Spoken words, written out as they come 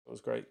it was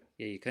great.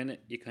 Yeah, you kind of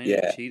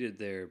Yeah. cheated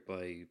there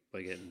by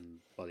getting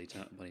Bonnie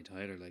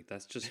Tyler. Like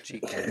that's just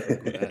cheat code from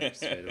good at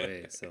straight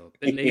away. So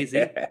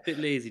Yeah. bit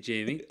lazy,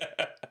 Jamie.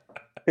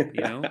 You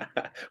know,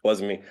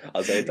 Wasn't me.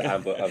 I'll say it to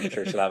Anne, but I'm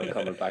sure she'll have a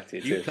comment back to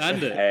you you too.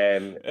 planned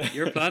it.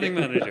 You're a planning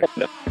manager.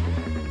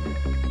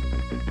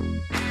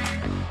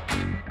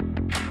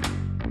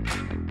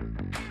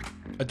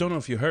 I don't know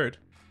if you heard,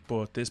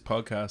 but this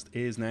podcast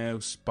is now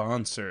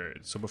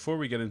sponsored. So before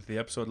we get into the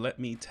episode, let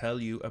me tell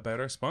you about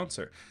our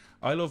sponsor.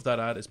 I Love That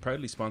Ad is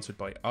proudly sponsored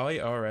by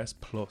IRS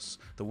Plus,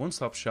 the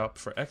one-stop shop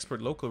for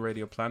expert local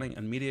radio planning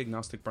and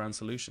media-agnostic brand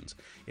solutions.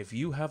 If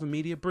you have a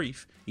media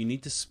brief, you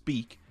need to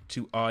speak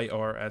to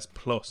IRS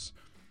Plus.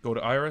 Go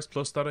to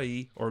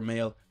irsplus.ie or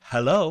mail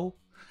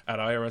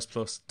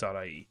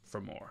hello@irsplus.ie for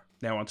more.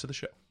 Now on to the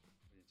show.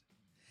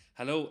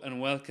 Hello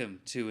and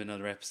welcome to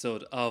another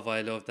episode of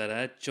I Love That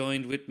Ad.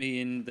 Joined with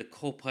me in the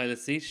co-pilot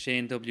seat,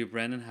 Shane W.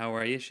 Brennan. How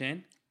are you,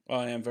 Shane?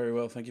 I am very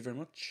well, thank you very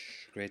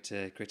much. Great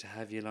to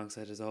have you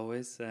alongside as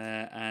always.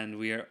 And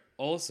we are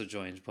also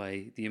joined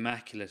by the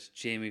immaculate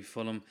Jamie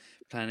Fulham,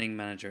 planning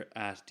manager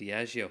at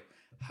Diageo.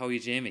 How are you,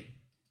 Jamie?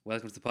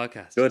 Welcome to the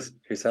podcast. Good.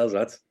 Yourselves,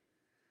 lads.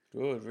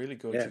 Good, really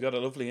good. Yeah. You got a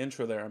lovely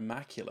intro there,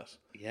 immaculate.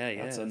 Yeah.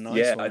 That's a nice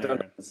Yeah, one, I don't know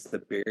Aaron. if it's the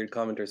beard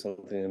comment or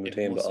something in It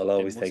between, must- but I'll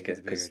always it must take be it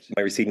the because beard.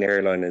 my receding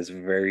hairline is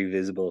very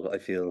visible, I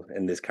feel,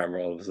 in this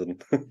camera all of a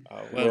sudden. Well,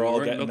 we're we all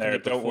weren't getting looking there. at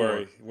it Don't before.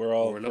 worry.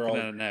 We're looking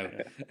at it now.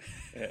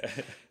 Yeah.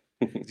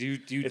 Do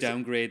you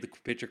downgrade the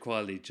picture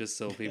quality just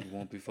so people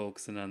won't be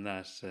focusing on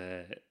that?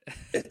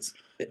 It's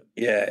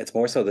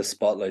more so the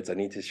spotlights. I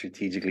need to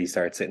strategically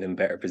start sitting in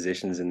better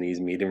positions in these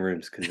meeting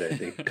rooms because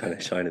they kind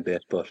of shine a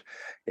bit. But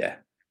yeah,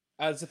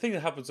 As the thing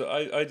that happens,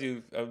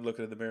 I'm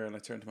looking in the mirror and I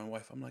turn to my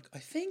wife. I'm like, I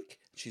think.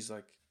 She's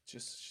like,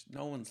 just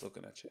no one's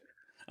looking at you.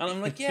 And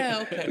I'm like,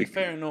 yeah, okay,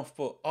 fair enough,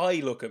 but I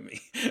look at me.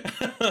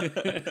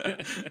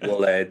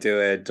 we'll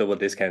do a double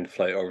discount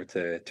flight over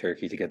to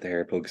Turkey to get the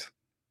hair plugs.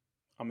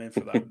 I'm in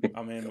for that.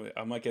 I'm in.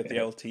 I might get the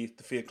L teeth,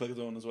 the fiat click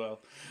on as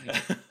well.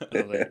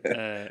 Lovely.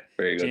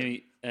 Very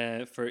good.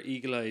 Jamie, for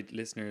eagle-eyed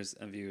listeners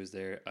and viewers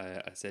there,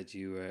 I said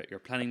you're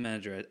planning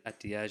manager at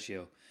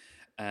Diageo.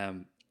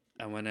 And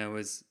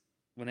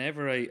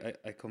whenever I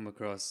come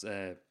across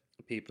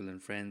people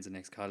and friends and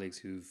ex-colleagues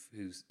who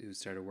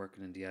started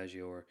working in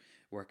Diageo or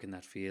work in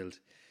that field,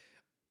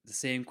 the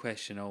same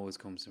question always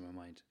comes to my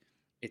mind.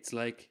 It's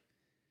like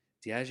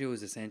Diageo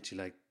is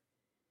essentially like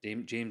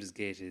James's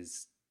Gate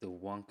is the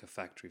Wonka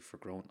factory for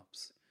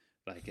grown-ups.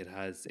 Like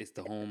it's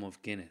the home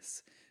of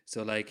Guinness.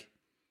 So like,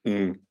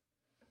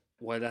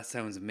 while that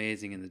sounds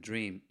amazing in the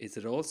dream, is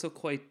it also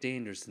quite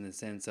dangerous in the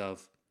sense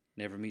of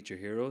never meet your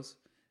heroes?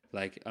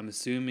 Like, I'm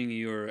assuming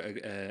you're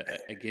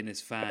a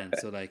Guinness fan,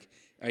 so like,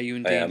 are you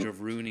in danger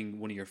of ruining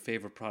one of your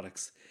favorite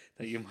products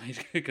that you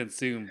might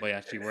consume by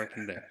actually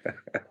working there?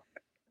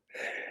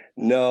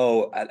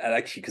 No, and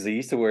actually, because I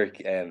used to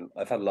work,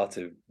 I've had lots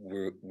of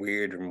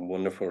weird and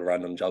wonderful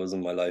random jobs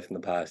in my life in the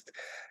past.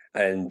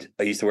 And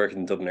I used to work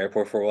in Dublin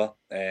Airport for a while,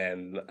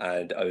 and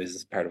I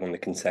was part of one of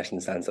the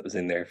concession stands that was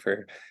in there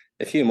for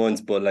a few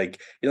months. But like,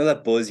 you know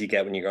that buzz you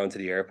get when you go into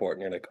the airport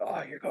and you're like,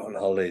 oh, you're going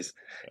on holidays.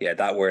 Yeah,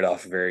 that wore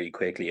off very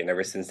quickly. And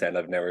ever since then,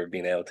 I've never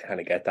been able to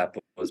kind of get that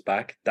buzz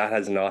back. That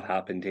has not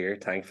happened here,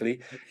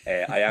 thankfully.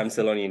 I am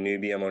still only a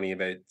newbie. I'm only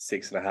about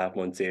 6.5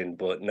 months in,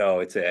 but no,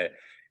 it's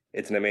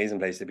an amazing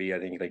place to be. I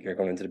think like you're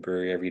going into the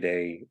brewery every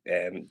day.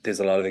 There's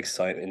a lot of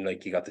excitement.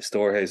 Like you got the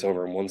storehouse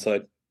over on one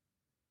side,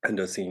 and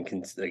just seeing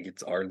like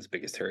it's Ireland's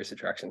biggest tourist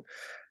attraction,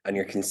 and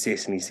you're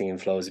consistently seeing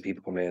flows of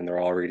people coming in. They're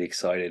all really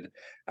excited,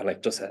 and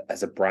like just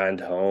as a brand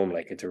home,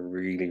 like it's a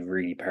really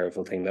really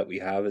powerful thing that we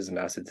have as an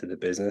asset to the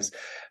business.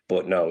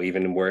 But no,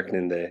 even working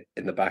in the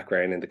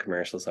background in the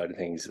commercial side of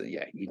things,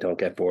 yeah, you don't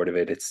get bored of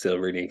it. It's still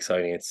really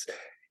exciting.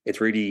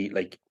 It's really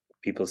like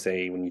people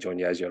say when you join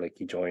Diageo, like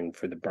you join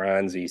for the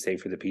brands or you stay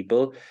for the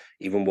people.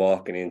 Even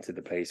walking into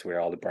the place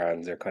where all the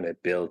brands are kind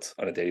of built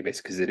on a daily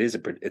basis, because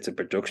it's a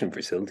production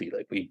facility.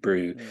 Like we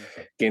brew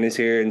Guinness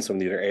here and some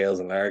of the other ales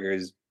and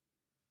lagers.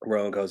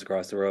 Rowan goes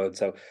across the road,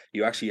 so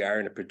you actually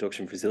are in a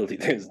production facility.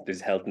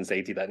 There's health and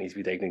safety that needs to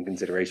be taken in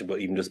consideration,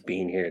 but even just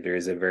being here,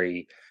 there's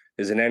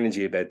an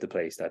energy about the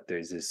place that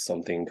there's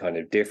something kind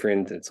of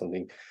different. It's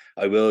something.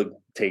 I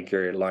will take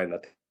your line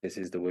that this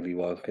is the Willy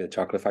Wonka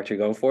chocolate factory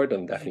going forward.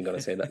 I'm definitely going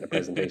to say that in the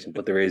presentation,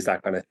 but there is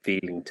that kind of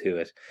feeling to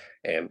it.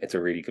 It's a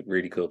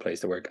really cool place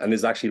to work, and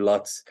there's actually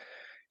lots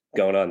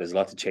going on. There's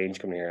lots of change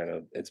coming here. I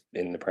know it's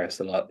been in the press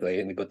a lot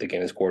lately, but the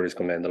Guinness quarters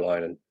come down the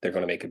line, and they're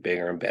going to make it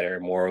bigger and better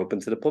and more open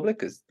to the public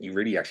because you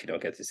really actually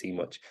don't get to see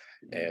much.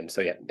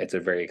 So yeah, it's a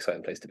very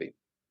exciting place to be.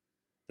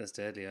 That's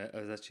deadly. I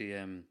was actually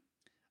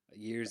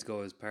years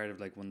ago as part of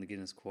like one of the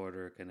Guinness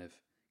Quarter kind of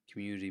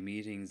community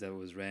meetings that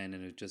was ran,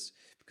 and it just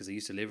because I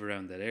used to live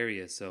around that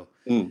area, so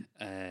it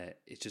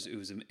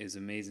was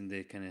amazing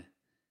the kind of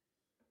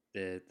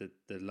the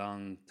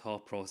long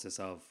thought process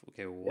of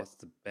okay, well, what's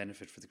the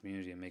benefit for the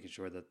community and making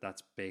sure that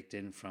that's baked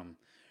in from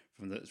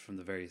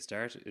the very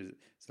start.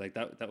 It's like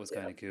that was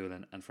kind of cool,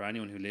 and for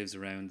anyone who lives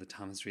around the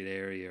Thomas Street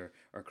area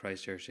or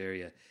Christchurch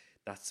area,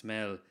 that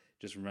smell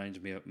just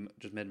reminded me of,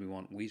 just made me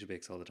want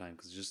Weetabix all the time,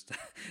 because just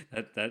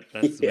that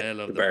Yeah, smell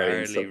the of the barley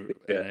and barley stuff.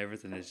 Yeah. and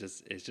everything is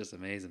just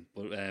amazing.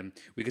 But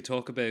we could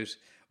talk about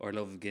our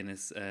love of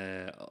Guinness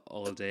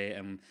all day,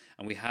 and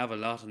we have a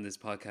lot on this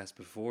podcast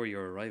before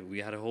your arrival. We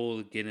had a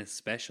whole Guinness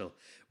special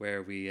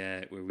where we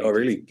Oh, did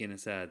really?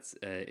 Guinness ads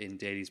in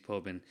Daly's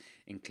pub in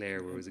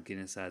Clare, where it was a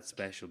Guinness ad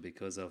special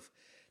because of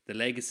the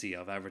legacy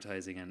of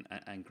advertising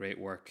and great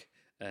work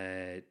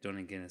done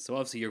in Guinness. So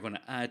obviously you're going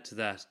to add to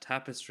that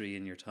tapestry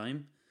in your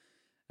time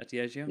at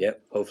Diageo. Yeah,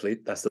 hopefully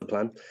that's the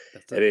plan.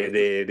 That's And it. That's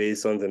it. it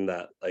is something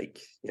that, like,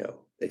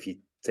 if you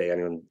say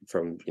anyone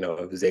from,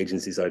 it was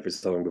agency side for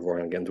someone before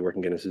and getting to work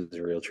in Guinness is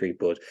a real treat.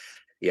 But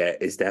yeah,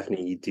 it's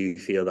definitely, you do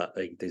feel that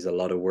like there's a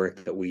lot of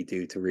work that we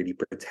do to really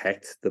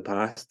protect the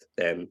past.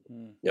 Mm.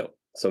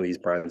 Some of these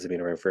brands have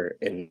been around for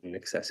in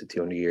excess of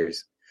 200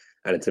 years.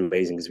 And it's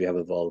amazing because we have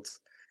a vault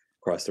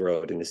across the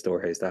road in the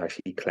storehouse that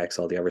actually collects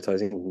all the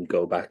advertising and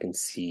go back and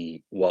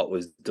see what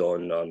was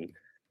done on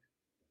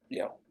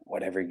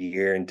whatever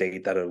year and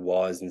date that it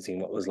was and seeing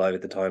what was live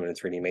at the time, and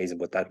it's really amazing.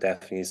 But that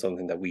definitely is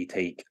something that we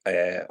take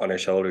on our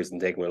shoulders and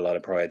take with a lot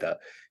of pride, that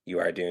you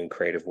are doing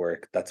creative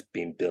work that's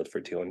been built for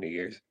 200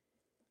 years.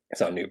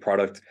 It's not a new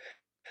product.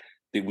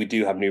 We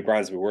do have new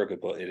brands we work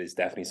with, but it is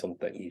definitely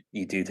something that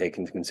you do take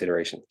into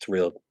consideration. It's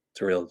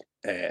a real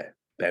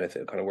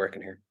benefit of kind of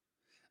working here.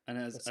 And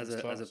That sounds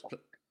class.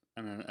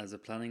 as a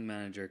planning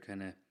manager,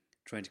 kind of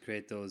trying to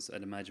create those,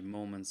 I'd imagine,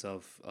 moments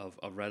of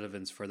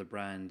relevance for the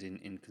brand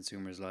in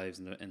consumers' lives,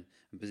 and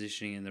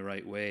positioning in the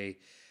right way.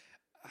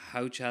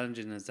 How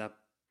challenging has that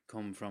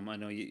come from? I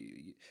know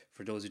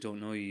for those who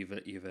don't know you,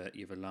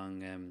 you've a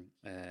long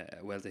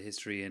wealth of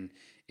history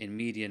in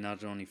media,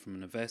 not only from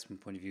an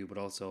investment point of view, but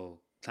also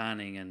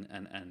planning and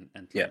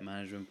Yeah. client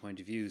management point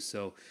of view.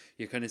 So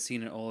you're kind of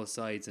seeing it all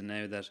sides, and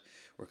now that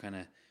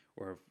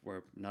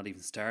we're not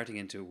even starting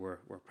into, we're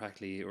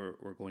practically,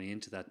 we're going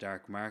into that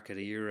dark market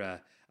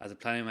era. As a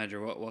planning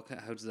manager,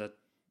 how does that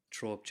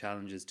throw up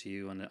challenges to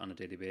you on a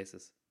daily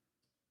basis?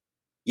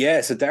 Yeah,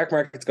 so dark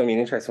market's going to be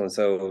an interesting one.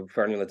 So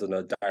for anyone that doesn't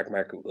know, dark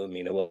market will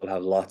mean it will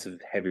have lots of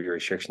heavy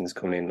restrictions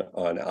coming in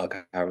on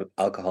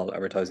alcohol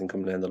advertising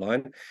coming down the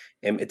line.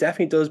 It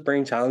definitely does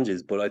bring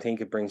challenges, but I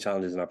think it brings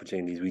challenges and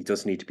opportunities. We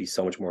just need to be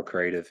so much more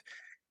creative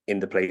in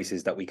the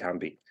places that we can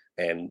be.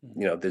 And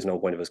there's no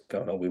point of us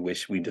going, oh, we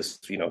wish we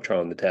just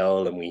throw in the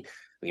towel, and we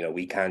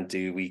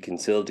can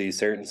still do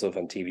certain stuff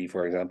on TV,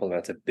 for example, and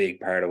that's a big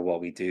part of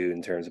what we do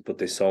in terms of. But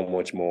there's so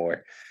much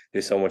more.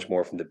 There's so much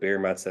more from the beer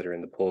mats that are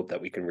in the pub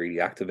that we can really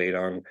activate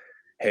on.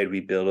 How do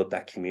we build up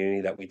that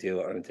community that we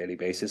do on a daily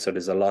basis? So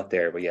there's a lot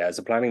there. But yeah, as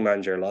a planning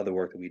manager, a lot of the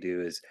work that we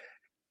do is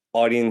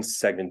audience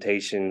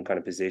segmentation, kind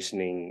of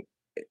positioning.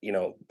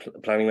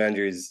 Planning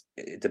managers,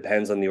 it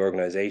depends on the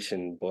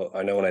organization, but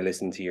I know when I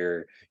listened to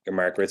your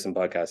Mark Ritson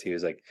podcast, he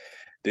was like,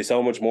 there's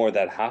so much more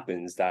that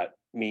happens, that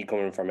me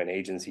coming from an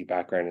agency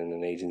background and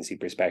an agency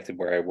perspective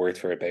where I worked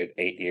for about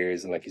 8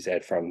 years, and like you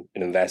said, from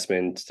an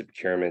investment to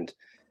procurement,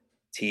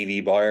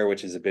 TV buyer,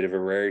 which is a bit of a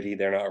rarity,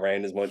 they're not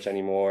around as much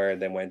anymore,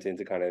 and then went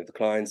into kind of the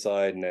client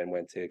side, and then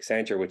went to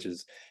Accenture, which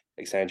is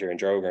Accenture and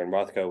Droger and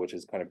Rothko, which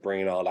is kind of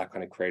bringing all that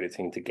kind of creative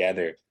thing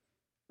together.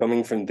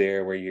 Coming from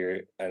there,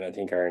 where and I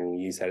think Aaron,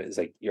 you said it's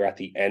like you're at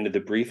the end of the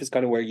brief, is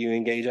kind of where you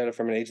engage at it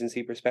from an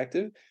agency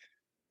perspective.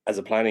 As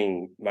a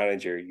planning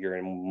manager, you're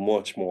in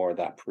much more of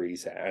that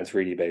preset, and it's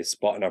really about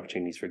spotting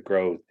opportunities for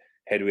growth.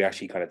 How do we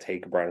actually kind of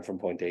take a brand from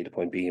point A to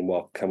point B, and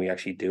what can we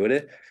actually do with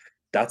it?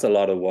 That's a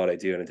lot of what I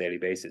do on a daily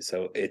basis.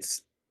 So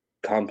it's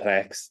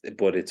complex,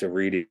 but it's a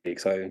really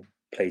exciting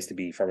place to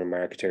be from a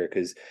marketer,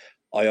 because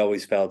I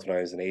always felt when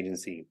I was an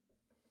agency,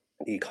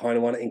 you kind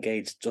of want to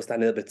engage just a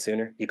little bit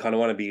sooner. You kind of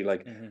want to be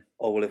like,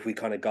 oh, well, if we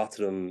kind of got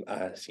to them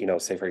as,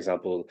 say, for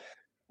example,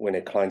 when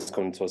a client's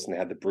coming to us and they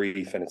had the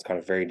brief and it's kind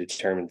of very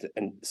determined.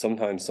 And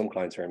sometimes some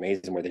clients are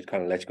amazing where they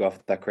kind of let you go off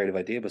with that creative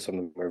idea, but some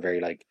of them are very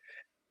like,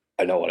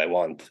 I know what I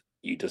want.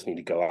 You just need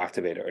to go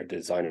activate it or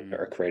design it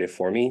or create it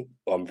for me.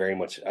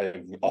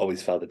 I've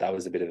always felt that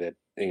was a bit of a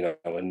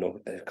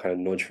kind of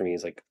nudge for me.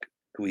 Is like,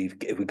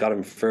 if we got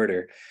him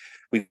further,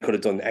 we could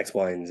have done X,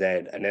 Y, and Z.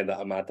 And then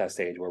I'm at that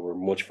stage where we're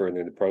much further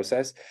in the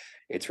process.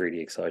 It's really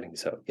exciting.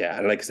 So yeah,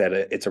 and like I said,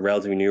 it's a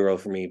relatively new role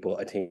for me, but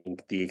I think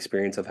the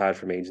experience I've had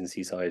from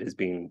agency side has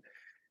been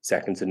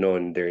second to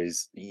none.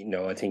 There's,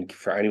 I think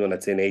for anyone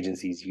that's in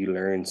agencies, you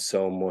learn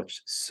so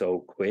much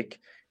so quick.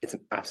 It's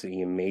an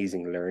absolutely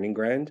amazing learning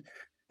ground.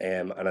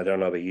 And I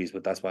don't know about you,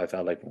 but that's why I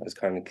felt like I was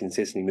kind of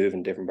consistently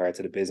moving different parts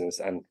of the business.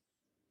 And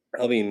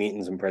I'll be in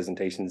meetings and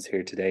presentations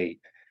here today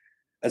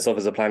and stuff.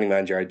 As a planning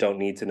manager, I don't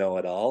need to know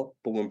it all.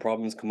 But when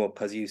problems come up,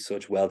 because you have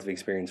such wealth of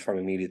experience from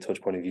a media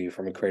touch point of view,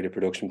 from a creative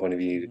production point of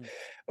view,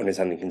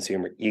 understanding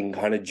consumer, you can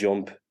kind of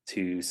jump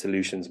to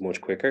solutions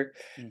much quicker.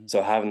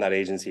 So having that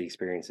agency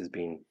experience has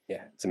been,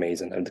 it's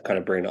amazing. And to kind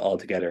of bring it all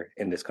together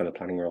in this kind of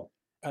planning role.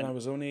 And I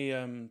was only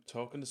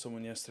talking to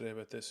someone yesterday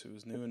about this who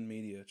was new in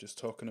media, just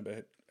talking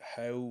about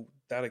how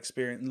that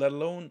experience, let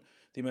alone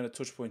the amount of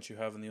touch points you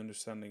have and the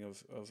understanding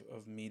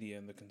of media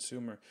and the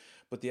consumer,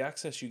 but the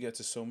access you get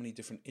to so many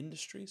different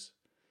industries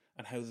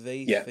and how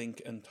they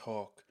think and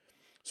talk.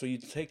 So you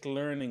take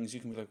learnings, you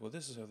can be like, well,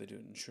 this is how they do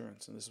it in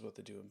insurance, and this is what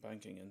they do in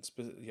banking, and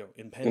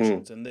in Mm.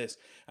 pensions, and this,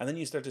 and then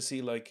you start to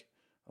see like,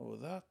 oh,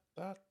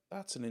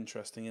 that's an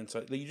interesting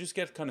insight. Like, you just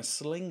get kind of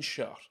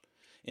slingshot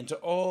into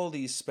all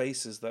these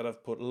spaces that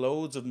have put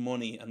loads of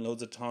money and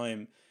loads of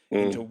time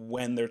into Mm.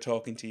 when they're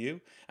talking to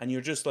you, and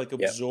you're just like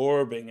Yeah.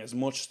 absorbing as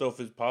much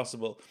stuff as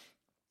possible.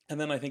 And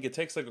then I think it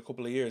takes like a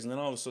couple of years, and then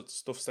all of a sudden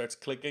stuff starts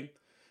clicking.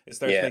 It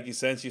starts Yeah. making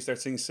sense. You start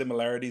seeing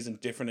similarities in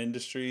different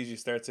industries. You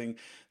start seeing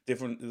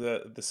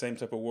the same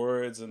type of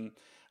words, and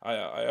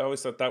I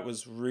always thought that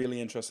was really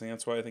interesting.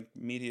 That's why I think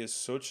media is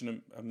such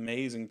an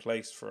amazing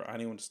place for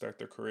anyone to start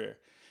their career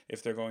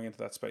if they're going into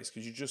that space,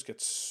 because you just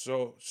get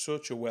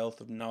such a wealth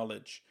of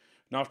knowledge,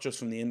 not just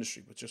from the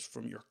industry but just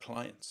from your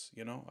clients.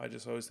 I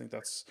just always think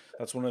that's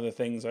one of the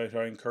things I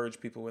try to encourage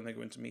people when they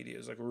go into media,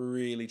 is like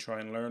really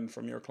try and learn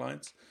from your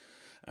clients,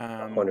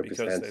 because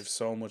 100%. they've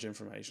so much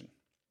information.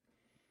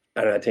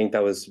 And I think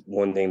that was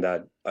one thing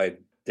that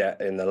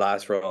in the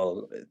last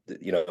role,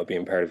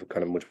 being part of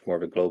kind of much more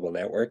of a global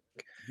network,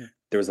 Mhm.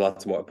 there was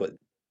lots more, but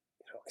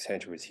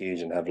Accenture was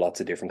huge and have lots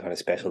of different kind of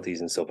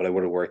specialties and stuff. But I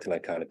would have worked in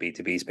like kind of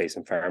B2B space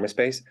and pharma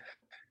space.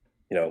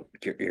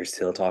 You're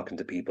still talking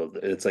to people.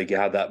 It's like you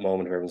have that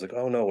moment where everyone's like,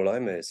 oh no, well,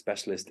 I'm a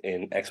specialist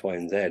in X, Y,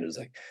 and Z. It was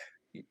like,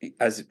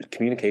 as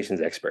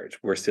communications experts,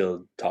 we're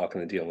still talking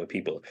and dealing with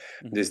people.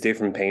 Mhm. There's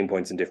different pain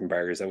points and different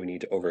barriers that we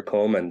need to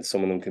overcome. And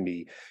some of them can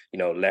be,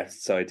 left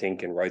side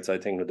thinking, right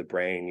side thinking with the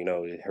brain,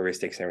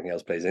 heuristics and everything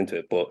else plays into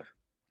it. But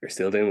you're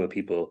still dealing with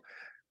people,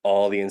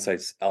 all the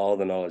insights, all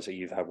the knowledge that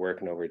you've had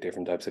working over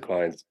different types of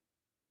clients.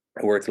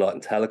 I worked a lot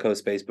in teleco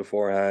space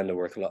beforehand. I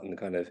worked a lot in the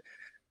kind of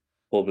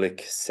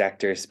public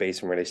sector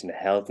space in relation to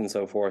health and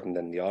so forth, and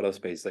then the auto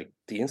space. Like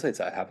the insights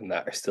I have in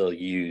that are still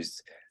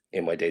used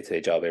in my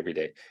day-to-day job every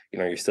day.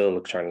 You're still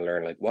trying to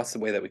learn like what's the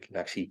way that we can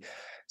actually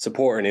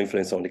support and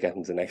influence someone to get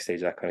them to the next stage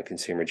of that kind of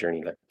consumer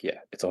journey. Like, yeah,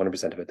 it's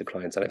 100% about the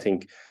clients. And I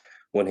think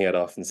one thing I'd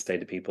often say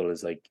to people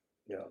is like,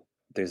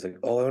 there's like,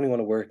 oh, I only want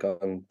to work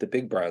on the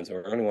big brands,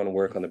 or I only want to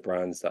work on the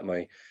brands that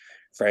my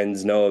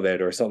friends know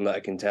about, or something that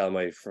I can tell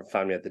my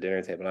family at the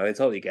dinner table. And I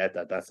totally get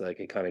that. That's like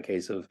a kind of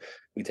case of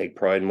we take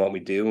pride in what we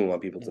do and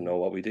want people to know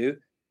what we do.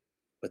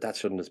 But that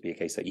shouldn't just be a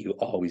case that you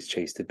always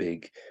chase the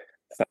big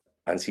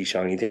fancy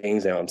shiny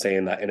things. Now I'm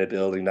saying that in a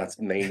building that's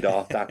named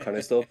off that kind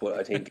of stuff, but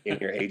I think in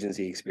your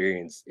agency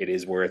experience, it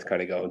is worth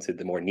kind of going to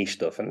the more niche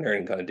stuff and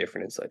learning kind of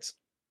different insights.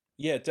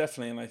 Yeah,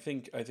 definitely. And I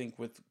think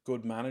with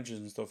good managers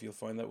and stuff, you'll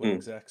find that with Mm.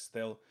 execs,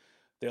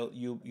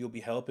 you'll be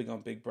helping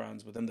on big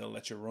brands, but then they'll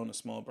let you run a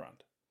small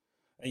brand.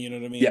 And you know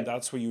what I mean? Yeah.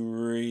 That's where you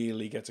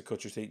really get to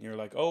cut your teeth, and you're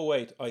like, oh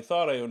wait, I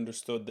thought I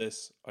understood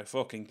this. I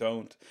fucking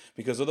don't.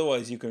 Because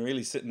otherwise you can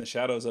really sit in the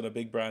shadows at a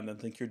big brand and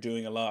think you're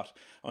doing a lot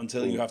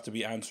until you Mm. have to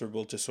be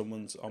answerable to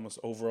someone's almost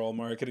overall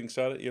marketing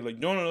strategy. You're like,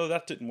 no,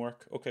 that didn't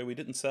work. Okay, we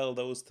didn't sell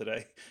those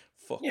today.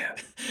 Fuck. Yeah.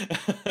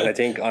 And I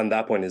think on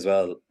that point as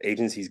well,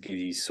 agencies give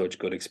you such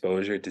good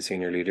exposure to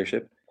senior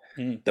leadership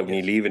that when you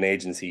Yes. leave an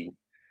agency,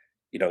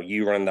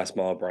 you run that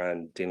small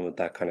brand dealing with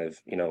that kind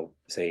of,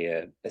 say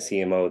a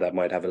CMO that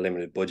might have a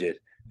limited budget,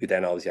 who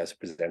then obviously has to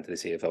present to the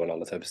CFO and all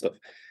that type of stuff.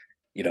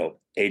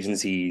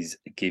 Agencies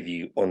give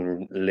you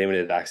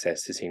unlimited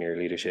access to senior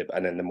leadership.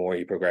 And then the more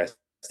you progress,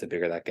 the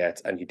bigger that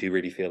gets. And you do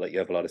really feel like you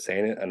have a lot of say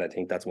in it. And I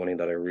think that's one thing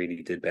that I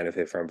really did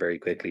benefit from very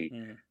quickly.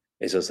 Mm.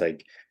 It's just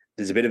like,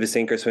 there's a bit of a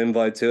sink or swim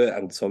vibe to it.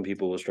 And some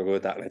people will struggle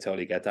with that. And I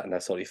totally get that. And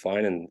that's totally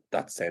fine. And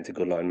that's down to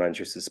good line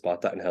managers to spot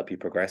that and help you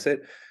progress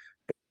it.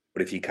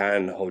 But if you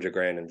can hold your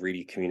ground and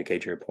really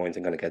communicate your point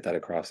and kind of get that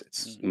across,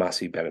 it's Mm.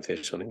 massively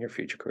beneficial in your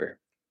future career.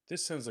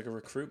 This sounds like a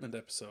recruitment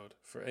episode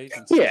for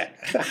agencies. Yeah.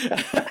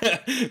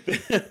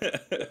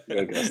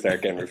 You're going to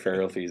start getting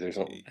referral fees or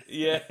something.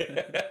 Yeah.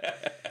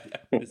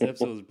 This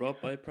episode is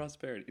brought by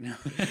Prosperity.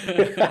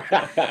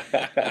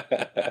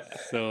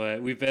 So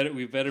we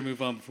better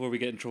move on before we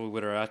get in trouble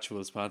with our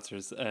actual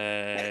sponsors, who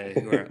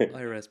are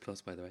IRS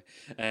Plus, by the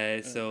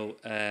way. So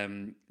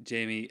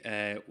Jamie,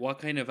 what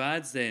kind of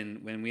ads then?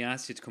 When we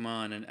asked you to come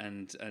on,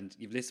 and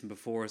you've listened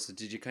before, so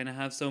did you kind of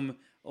have some?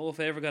 Oh, if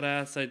I ever got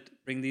asked, I'd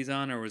bring these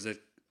on, or was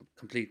it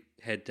complete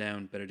head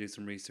down? Better do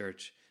some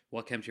research.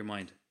 What came to your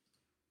mind?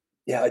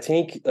 Yeah, I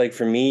think like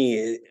for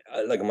me,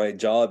 like my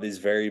job is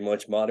very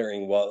much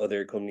monitoring what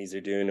other companies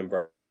are doing and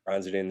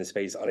brands are doing in the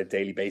space on a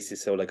daily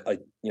basis. So like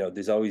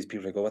there's always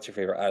people that go, "What's your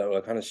favorite ad?"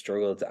 I kind of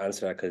struggle to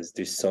answer that because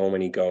there's so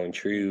many going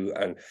through,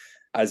 and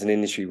as an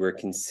industry, we're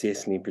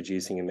consistently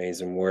producing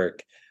amazing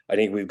work. I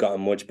think we've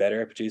gotten much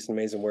better at producing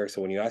amazing work.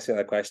 So when you asked me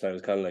that question, I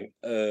was kind of like,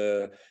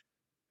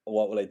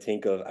 what will I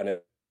think of? And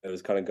it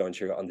was kind of going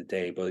through it on the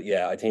day. But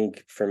yeah, I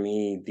think for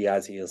me, the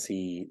ads that you'll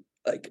see,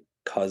 like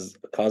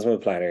Cosmo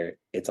Planner,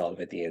 it's all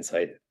about the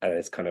insight, and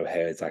it's kind of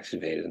how it's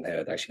activated and how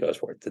it actually goes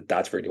forward.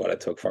 That's really what I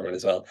took from it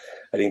as well.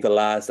 I think the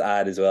last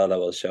ad as well that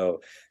will show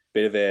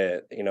bit of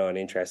a an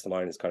interest of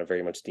mine is kind of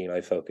very much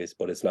D&I focused,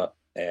 but it's not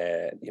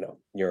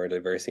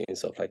neurodiversity and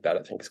stuff like that.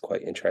 I think it's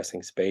quite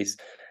interesting space.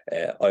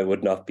 I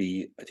would not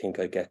be, I think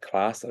I get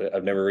classed,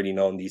 I've never really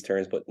known these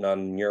terms, but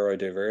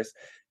non-neurodiverse.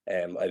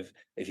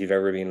 If you've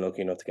ever been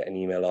lucky enough to get an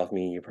email off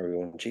me, you're probably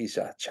going, geez,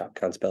 that chap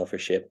can't spell for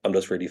shit. I'm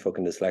just really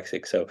fucking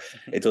dyslexic. So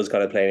it does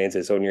kind of play into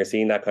it. So when you're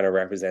seeing that kind of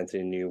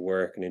represented in new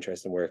work and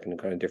interesting work and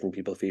kind of different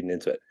people feeding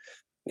into it,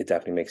 it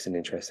definitely makes an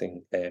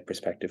interesting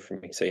perspective for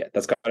me. So yeah,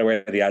 that's kind of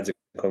where the ads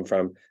come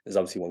from. There's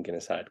obviously one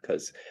Guinness ad,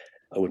 because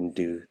I wouldn't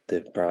do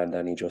the brand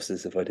any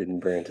justice if I didn't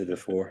bring it to the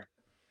fore.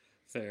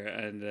 Fair.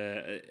 And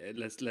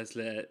let's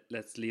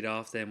lead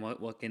off then.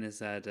 What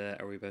Guinness ad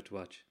are we about to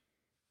watch?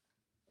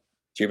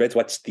 So you're about to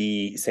watch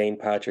the St.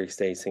 Patrick's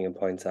Day Singing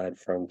Points ad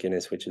from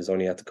Guinness, which is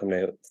only had to come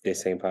out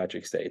this St.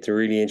 Patrick's Day. It's a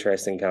really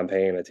interesting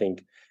campaign. I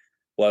think,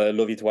 well, I'd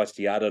love you to watch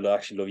the ad. I'd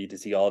actually love you to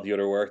see all the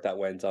other work that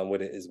went on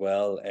with it as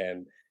well.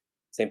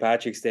 St.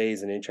 Patrick's Day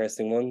is an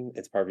interesting one.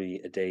 It's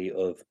probably a day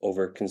of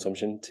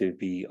overconsumption, to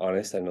be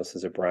honest. And us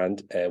as a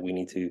brand, we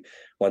need to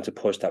want to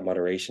push that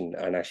moderation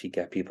and actually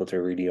get people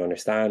to really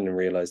understand and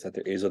realize that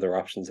there is other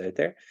options out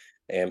there.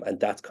 And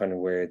that's kind of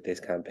where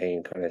this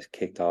campaign kind of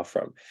kicked off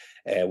from.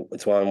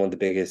 It's one of the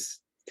biggest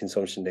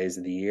consumption days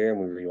of the year, and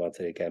we really want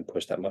to again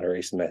push that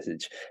moderation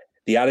message.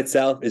 The ad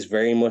itself is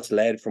very much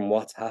led from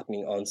what's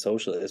happening on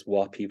social, is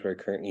what people are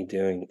currently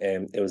doing.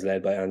 It was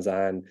led by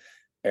Anzan,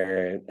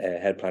 our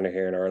head planner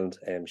here in Ireland.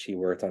 She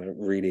worked on it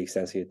really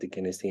extensively with the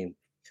Guinness team,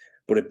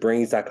 but it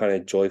brings that kind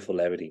of joyful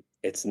levity.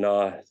 It's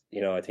not,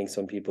 I think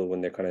some people,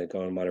 when they're kind of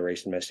going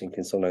moderation messaging,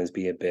 can sometimes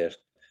be a bit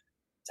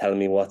telling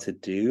me what to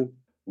do.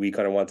 We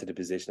kind of wanted to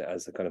position it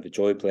as a kind of a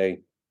joy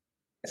play,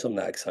 something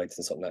that excites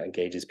and something that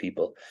engages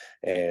people.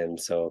 And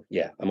so,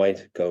 yeah, I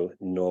might go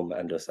numb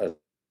and just,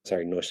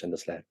 nush, and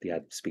just let the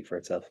ad speak for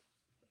itself.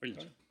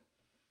 Brilliant.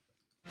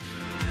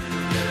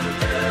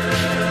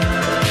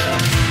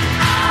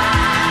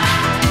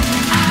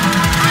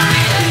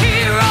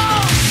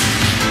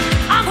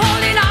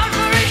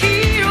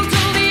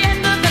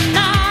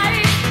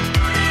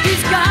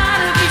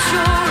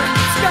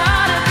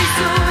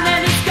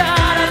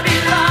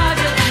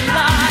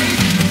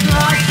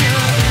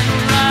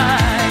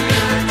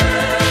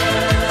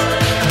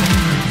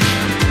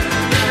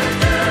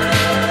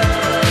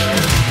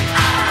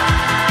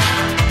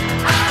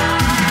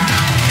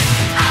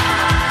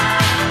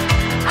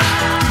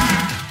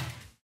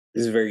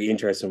 This is very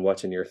interesting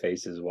watching your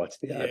faces watch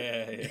the ad.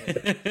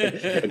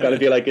 Yeah. I kind of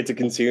feel like it's a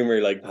consumer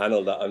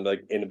panel that I'm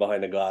in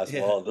behind a glass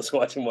wall, just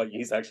watching what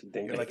he's actually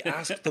thinking. You're like,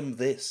 ask them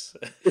this.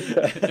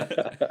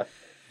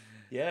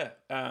 Yeah,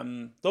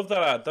 love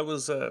that ad. That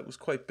was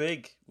quite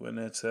big when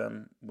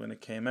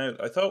it came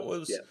out. I thought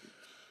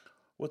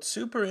what's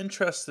super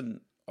interesting.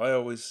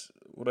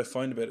 What I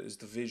find about it is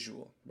the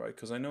visual, right?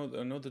 Because I know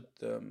that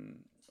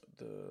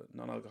the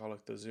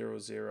non-alcoholic, the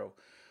 0.0,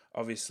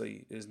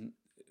 obviously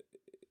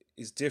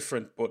is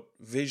different, but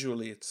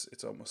visually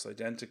it's almost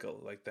identical.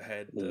 Like the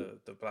head,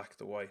 the black,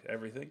 the white,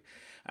 everything.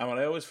 And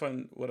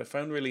what I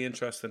found really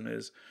interesting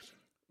is,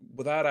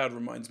 well, that ad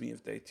reminds me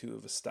of day 2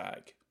 of a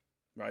stag,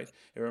 right?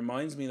 It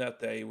reminds me that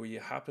day where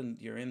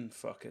you're in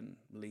fucking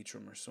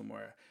Leitrim or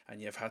somewhere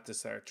and you've had to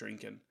start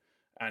drinking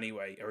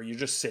anyway, or you're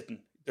just sitting.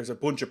 There's a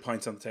bunch of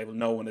pints on the table.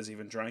 No one has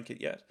even drank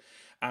it yet.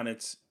 And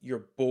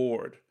you're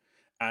bored.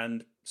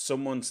 And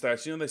someone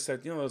starts,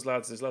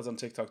 there's lads on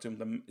TikTok doing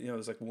them,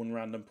 there's like one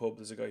random pub,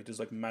 there's a guy who does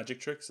like magic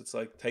tricks. It's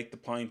like, take the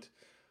pint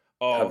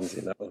off. I haven't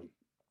seen that one.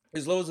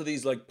 There's loads of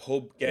these like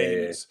pub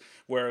games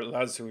where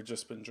lads who have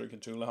just been drinking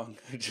too long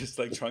are just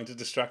like trying to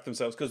distract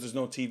themselves because there's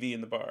no TV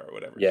in the bar or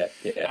whatever. Yeah.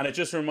 And it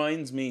just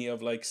reminds me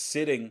of like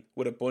sitting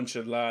with a bunch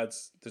of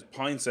lads, there's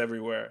pints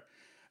everywhere,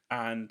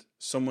 and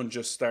someone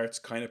just starts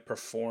kind of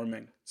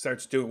performing,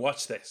 starts doing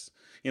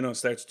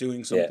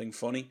something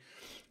funny.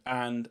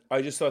 And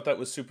I just thought that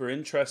was super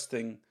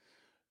interesting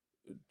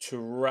to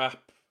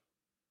wrap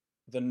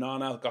the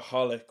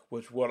non-alcoholic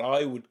with what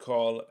I would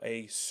call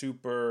a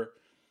super,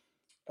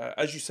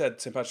 as you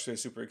said, St. Patrick's Day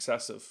is super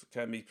excessive,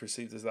 can be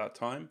perceived as that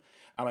time.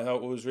 And I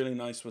thought what was really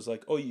nice was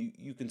like,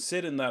 you can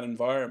sit in that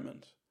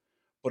environment,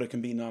 but it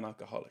can be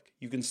non-alcoholic.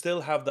 You can still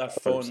have that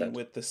fun 100%.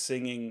 with the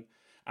singing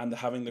and the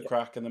having the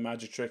crack and the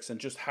magic tricks, and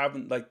just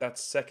having like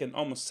that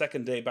almost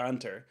second day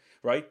banter,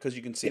 right? Because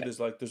you can see there's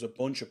a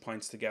bunch of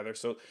pints together,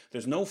 so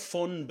there's no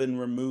fun been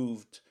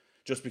removed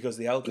just because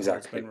the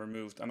alcohol's been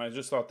removed. And I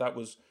just thought that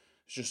was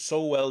just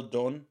so well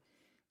done,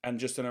 and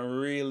just in a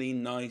really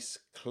nice,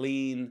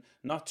 clean,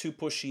 not too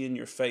pushy in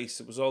your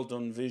face. It was all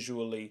done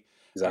visually,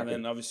 and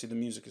then obviously the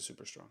music is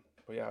super strong.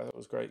 But yeah, that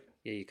was great.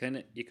 Yeah, you kind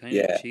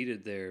of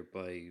cheated there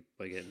by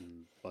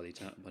getting Bonnie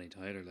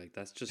Tyler. Like,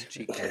 that's just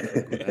cheat code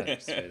for good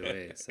ad straight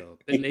away. So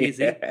bit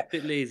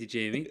lazy,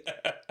 Jamie.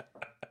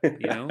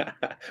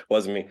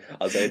 Wasn't me.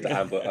 I'll say it to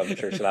Anne, but I'm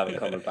sure she'll have it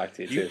coming back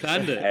to you too. You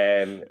planned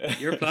it.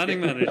 You're a planning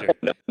manager.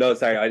 No,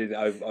 sorry, I didn't.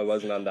 I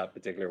wasn't on that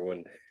particular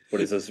one.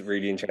 But it's just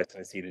really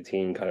interesting to see the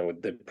team kind of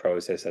with the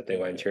process that they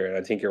went through. And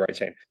I think you're right,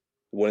 Shane.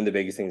 One of the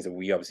biggest things that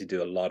we obviously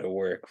do a lot of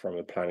work from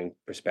a planning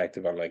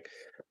perspective on, like,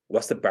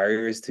 what's the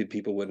barriers to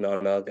people with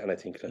non-alc? And I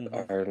think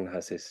Ireland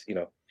has this,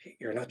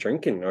 you're not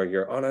drinking or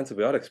you're on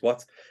antibiotics.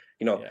 What's,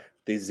 the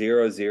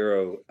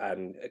 0.0,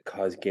 and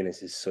because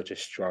Guinness is such a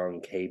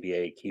strong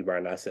KBA, key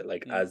brand asset,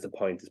 as the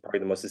point, is probably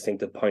the most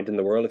distinctive point in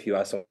the world. If you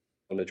ask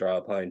to draw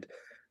a pint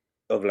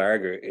of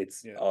lager,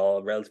 it's Yeah.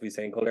 all relatively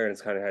same color, and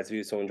it's kind of hard to do.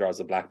 If someone draws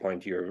a black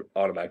pint, you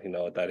automatically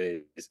know what that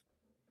is.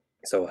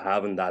 So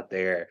having that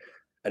there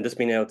and just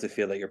being able to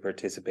feel that you're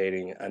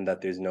participating and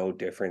that there's no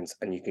difference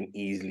and you can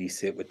easily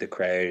sit with the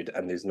crowd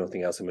and there's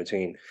nothing else in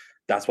between.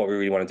 That's what we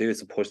really want to do, is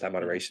to push that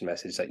moderation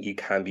message that you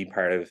can be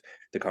part of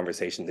the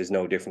conversation. There's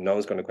no different. No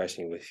one's going to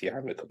question you if you're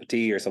having a cup of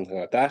tea or something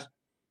like that,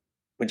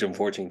 which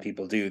unfortunately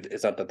people do.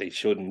 It's not that they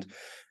shouldn't.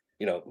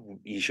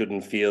 You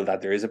shouldn't feel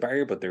that there is a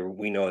barrier, but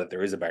we know that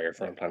there is a barrier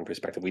from a planning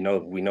perspective. We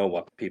know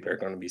what people are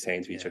going to be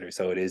saying to each other.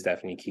 So it is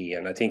definitely key.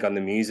 And I think on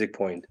the music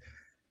point,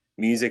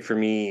 music for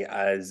me,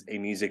 as a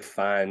music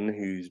fan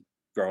who's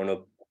grown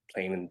up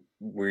playing in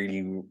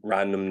really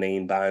random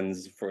name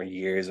bands for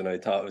years, and I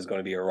thought I was going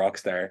to be a rock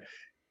star,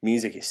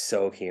 music is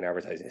so key in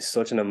advertising. It's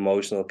such an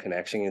emotional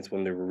connection. It's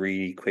one of the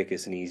really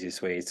quickest and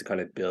easiest ways to kind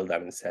of build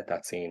that and set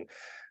that scene.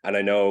 And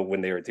I know when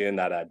they were doing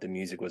that ad, the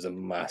music was a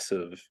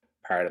massive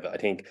part of it. I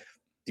think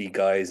the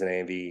guys in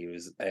AMV, it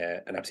was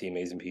an absolutely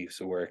amazing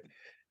piece of work.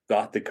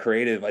 Got the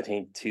creative, I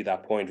think, to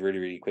that point really,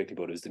 really quickly,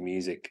 but it was the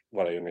music.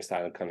 What I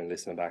understand, kind of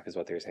listening back, is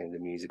what they were saying. The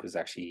music was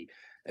actually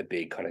a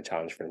big kind of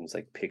challenge for them. It's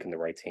like picking the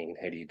right thing.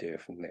 How do you do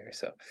it from there?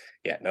 So,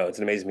 yeah, no, it's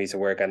an amazing piece of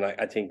work. And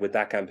I think with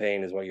that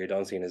campaign is what you're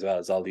done seeing as well,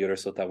 is all the other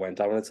stuff that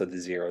went on it. So the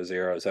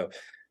 0-0. So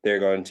they're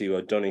going to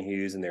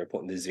O'Donoghue's and they're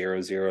putting the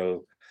 0-0,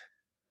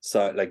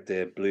 so like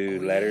the blue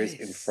Oh letters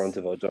in front yes.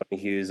 of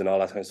O'Donoghue's and all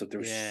that kind of stuff. There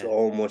was Yeah.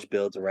 so much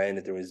built around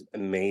it. There was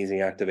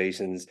amazing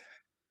activations,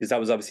 because that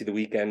was obviously the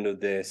weekend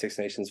of the Six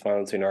Nations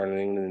final between Ireland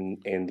and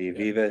England in the Yeah.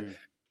 Aviva,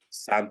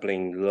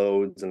 sampling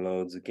loads and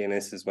loads of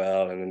Guinness as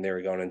well. And then they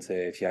were going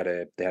into, they had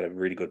a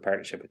really good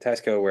partnership with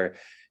Tesco where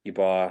you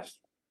got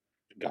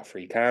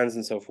free cans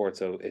and so forth.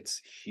 So it's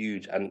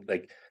huge. And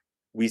like,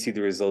 we see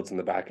the results in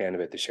the back end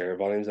about the share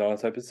volumes and all that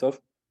type of stuff.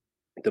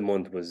 The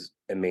month was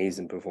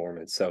amazing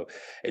performance. So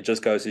it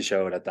just goes to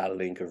show that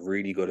link of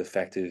really good,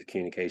 effective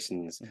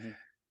communications,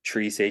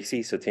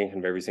 360. So thinking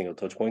of every single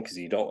touch point, because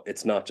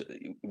it's not,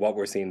 what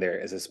we're seeing there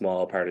is a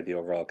small part of the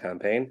overall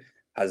campaign,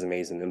 has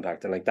amazing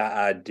impact. And like that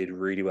ad did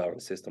really well in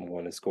System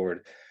 1 and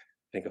scored,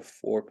 I think, a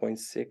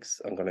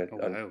 4.6. Oh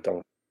I wow.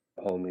 don't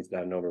hold me to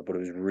that number, but it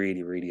was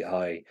really, really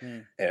high.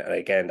 Mm. And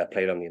again, that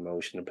played on the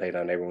emotion and played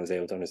on everyone was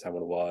able to understand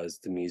what it was,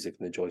 the music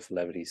and the joyful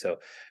levity. So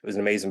it was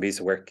an amazing piece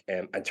of work,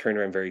 and turned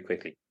around very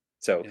quickly.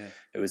 So Yeah.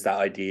 it was that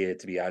idea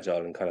to be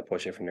agile and kind of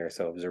push it from there.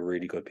 So it was a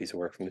really good piece of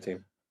work from the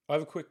team. I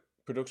have a quick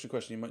production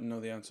question. You might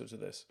know the answer to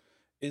this.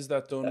 Is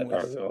that done with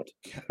Apparently not.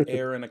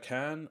 air in a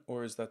can,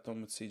 or is that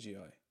done with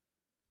CGI?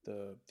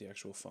 The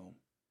actual foam.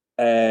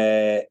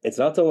 It's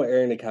not done with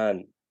air in a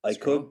can. I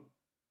Straw. could,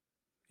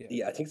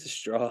 yeah, I think it's a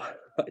straw.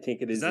 I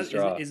think it Is is a that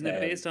straw. isn't it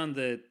based on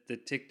the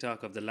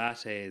TikTok of the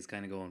lattes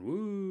kind of going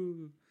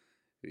woo?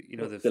 You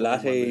know, the The foam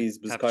on the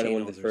lattes was kind of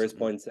one of the cappuccinos or first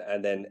something. points,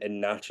 and then it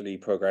naturally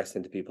progressed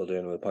into people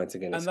doing it with pints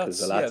of Guinness, And because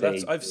the that's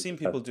latte. I've seen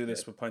people do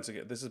this with pints of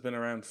it. This has been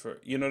around for,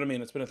 you know what I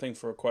mean. It's been a thing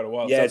for quite a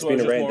while. So Yeah, that's it's why I been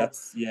was just around. more.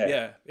 That's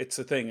Yeah, it's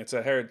a thing. It's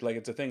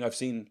a thing I've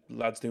seen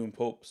lads doing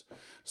pubs.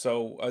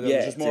 So I was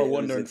yeah. just more It was a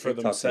wondering for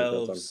TikTok thing built on.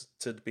 themselves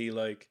to be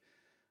like,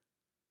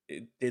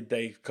 did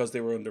they, because they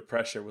were under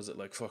pressure? Was it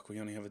like, fuck, we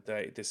only have a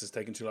day. This is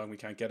taking too long. We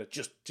can't get it.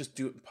 Just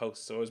do it in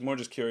post. So I was more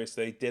just curious.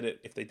 They did it.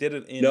 If they did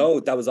it in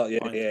No, that was all. Yeah,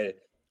 pint. yeah.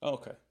 Oh,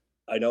 okay.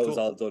 I know it was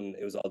Cool. all done.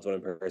 It was all done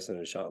in person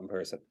and shot in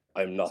person.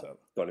 I'm not So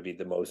going to be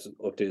the most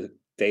up to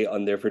date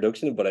on their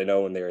production, but I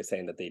know when they were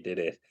saying that they did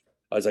it,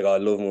 I was like, oh, I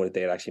love when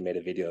they had actually made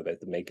a video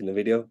about them making the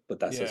video. But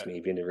that's yeah. just me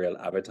being a real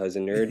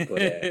advertising nerd.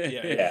 But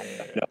yeah,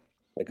 no,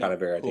 I kind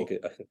No, of I cool.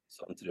 think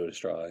something to do with a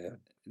straw. Yeah.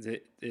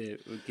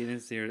 With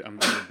Guinness here, I'm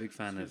a big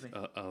fan Excuse me.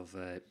 of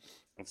the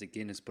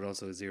Guinness, but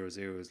also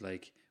 0-0 is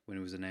like when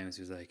it was announced,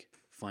 it was like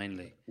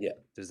finally Yeah.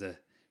 there's a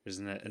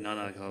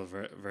non-alcohol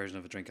version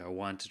of a drink I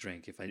want to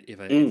drink if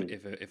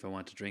I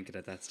want to drink it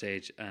at that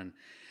stage. And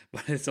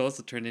but it's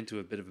also turned into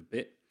a bit of a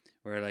bit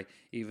where, like,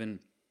 even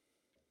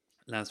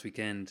last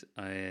weekend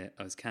I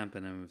was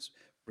camping and I was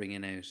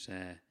bringing out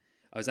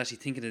I was actually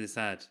thinking of this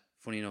ad,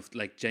 funny enough,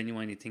 like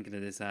genuinely thinking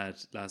of this ad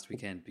last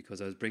weekend,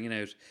 because I was bringing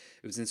out,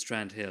 it was in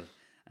Strand Hill,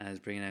 and I was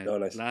bringing out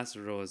a glass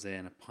of rosé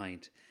and a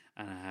pint,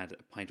 and I had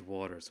a pint of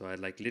water. So I had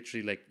like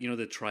literally, like, you know,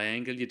 the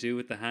triangle you do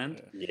with the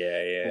hand.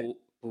 Yeah.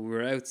 But we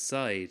were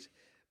outside,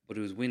 but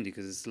it was windy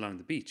because it's along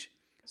the beach.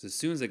 So as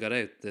soon as I got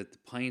out, the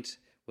pint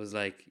was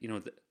like, you know,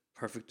 the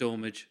perfect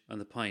domage on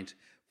the pint,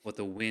 but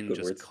the wind Good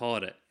just words.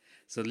 caught it.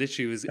 So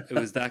literally, it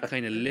was that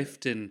kind of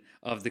lifting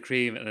of the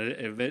cream,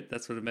 and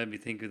that's what it made me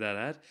think of that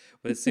ad.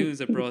 But as soon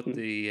as I brought put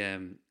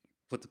the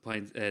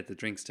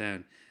drinks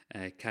down,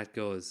 Cat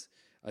goes,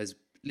 I was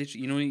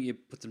literally, you know, you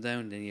put them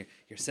down, then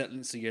you're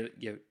settling, so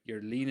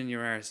you're leaning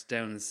your arse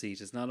down the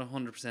seat. It's not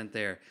 100%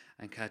 there,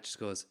 and Cat just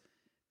goes,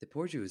 they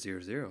poured you a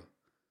 0-0,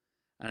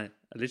 and I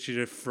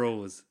literally just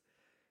froze.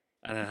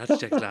 And I had to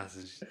check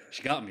glasses.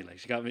 She got me, like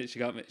she got me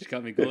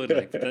good,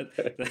 like. But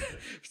that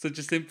such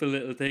a simple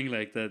little thing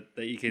like that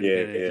you can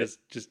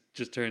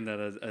just turn that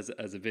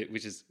as a bit,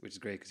 which is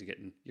great, because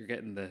you're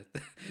getting the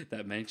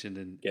that mentioned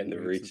in Getting the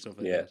groups reach, and stuff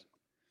like yeah. that.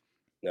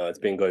 No, it's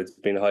been good. It's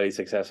been highly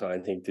successful. I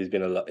think there's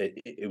been a lot.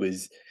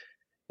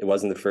 It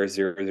wasn't the first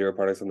zero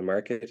products on the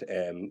market.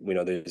 We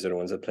know there's other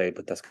ones that play,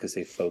 but that's because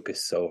they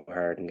focus so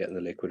hard on getting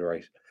the liquid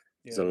right.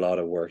 There's Yeah, a lot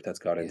of work that's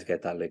gone in Yeah, to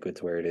get that liquid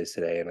to where it is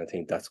today, and I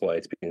think that's why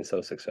it's been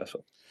so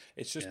successful.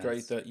 it's just yeah, great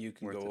it's that you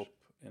can worth go it. up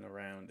in a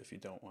round if you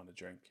don't want to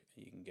drink.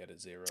 You can get a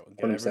zero and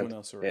get everyone 100%.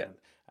 else Yeah, around,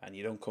 and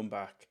you don't come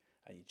back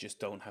and you just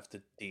don't have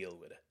to deal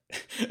with it.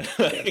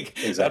 yeah, Like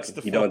that's exactly.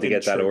 the You don't want to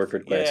fucking get that truth.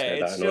 awkward Yeah, question or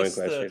that it's annoying just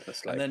question.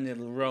 That's and like, then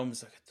it'll roam.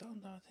 It's like I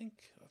don't know. I think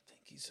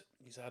he's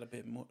had a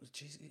bit more.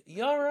 Jeez,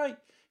 you all right?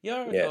 You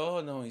all right? yeah,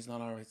 Oh no, he's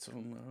not all right. So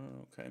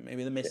okay,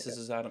 maybe the yeah, missus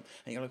is at him,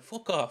 and you're like,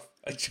 fuck off.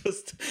 I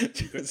just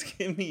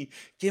give me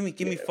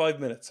yeah, 5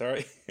 minutes. All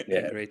right. And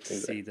yeah, great to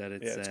exactly. see that Yeah,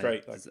 it's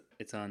great. Like,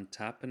 it's on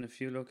tap in a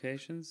few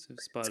locations. I've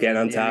It's spotted getting it.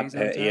 on The tap. Erie's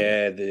on tap. yeah,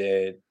 Yeah,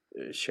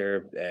 the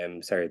share.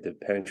 Sorry, the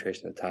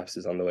penetration of taps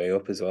is on the way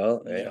up as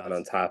well. yeah, And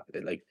on Shots. tap,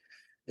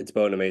 it's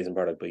both an amazing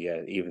product. But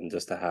yeah, even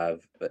just to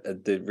have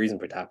the reason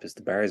for tap is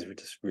the bars we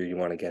just really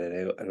want to get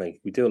it out, and like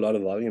we do a lot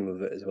of volume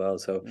of it as well.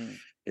 So mm,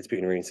 it's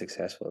been really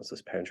successful. It's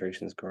just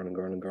penetration is growing and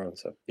growing and growing.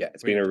 So yeah,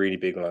 it's been a Brilliant.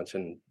 really big launch,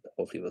 and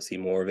hopefully we'll see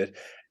more of it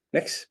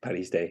next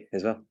Paddy's Day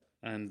as well.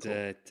 And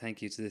cool.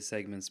 thank you to this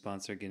segment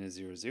sponsor Guinness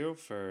 00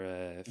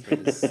 for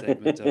this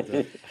segment of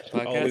the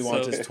All we podcast.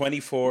 want So is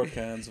 24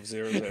 cans of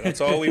zero zero.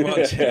 That's all we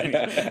want, Jamie.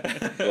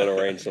 We'll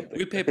arrange something.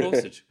 we'll pay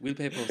postage. We'll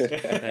pay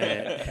postage.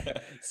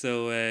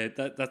 So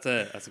that's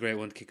a great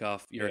one to kick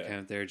off your Yeah.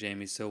 account there,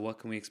 Jamie. So what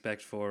can we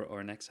expect for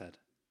our next ad?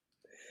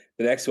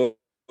 The next one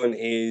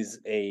is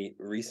a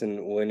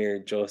recent winner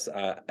just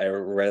at a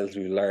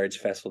relatively large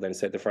festival down in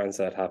south of France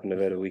that happened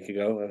about a week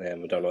ago. I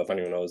don't know if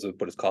anyone knows it,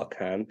 but it's called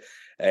Cannes.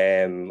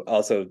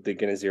 Also, the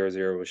Guinness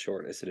 00 was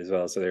shortlisted as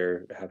well, so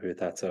they're happy with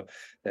that. So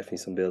definitely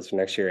some bills for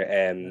next year.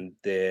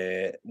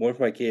 The one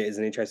from IKEA is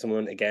an interesting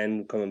one.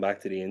 Again, coming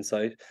back to the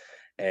inside,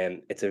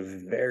 it's a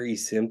very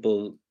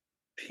simple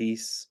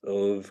piece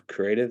of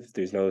creative.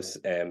 There's no,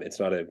 it's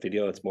not a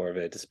video. It's more of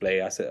a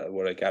display asset.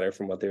 What I gather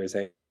from what they were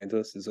saying to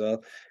us as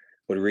well,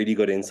 but a really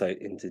good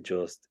insight into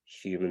just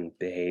human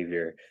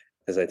behavior.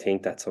 Because I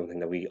think that's something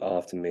that we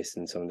often miss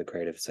in some of the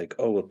creative. It's like,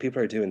 oh, well,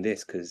 people are doing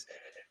this because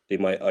they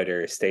might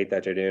either state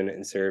that they're doing it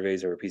in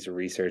surveys or a piece of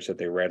research that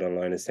they read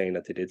online is saying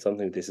that they did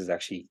something. This is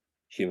actually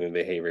human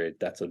behavior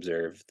that's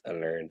observed and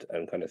learned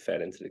and kind of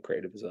fed into the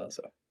creative as well.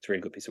 So it's a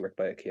really good piece of work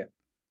by IKEA.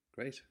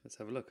 Great. Let's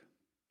have a look.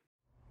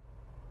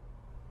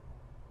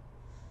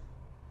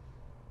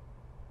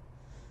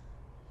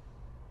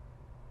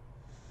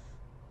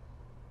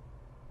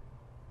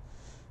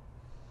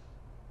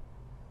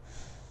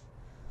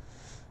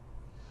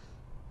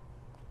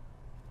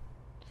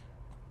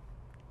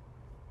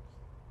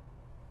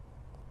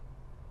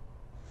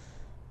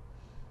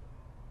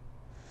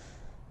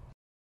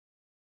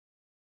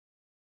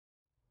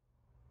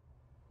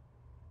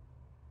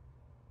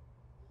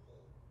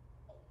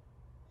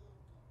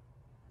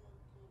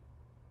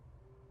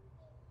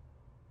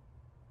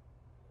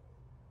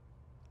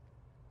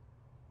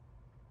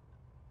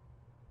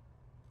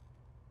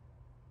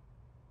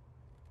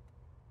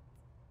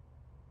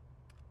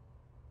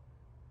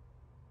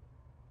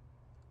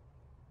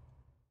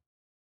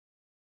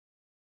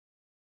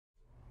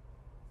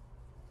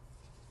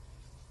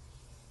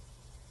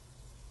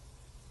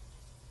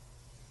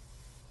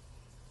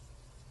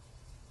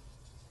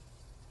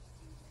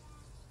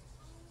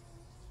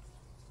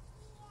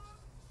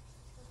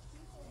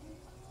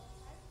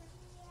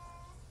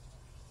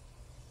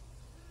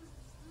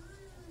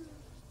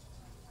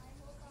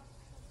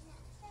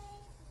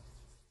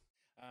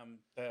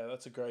 Yeah,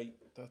 that's a great.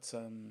 That's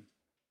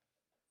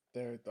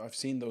there. I've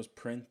seen those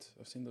print.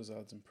 I've seen those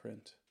ads in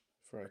print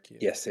for IKEA.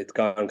 Yes, it's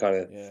gone kind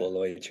of Yeah. full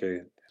way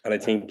through. And I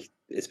Um. think,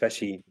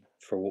 especially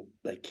for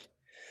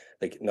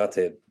not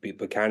to be,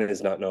 but Canon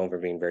is not known for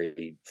being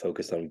very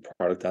focused on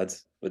product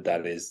ads, but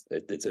that is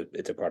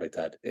it's a product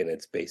ad in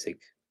its basic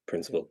Yeah.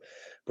 principle,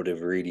 but a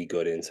really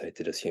good insight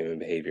to just human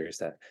behaviors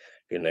that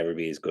you'll never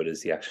be as good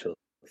as the actual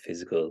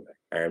physical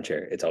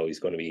armchair. It's always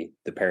going to be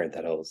the parent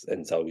that holds,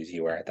 and it's always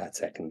you are that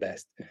second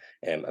best.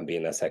 And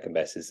being that second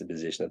best is the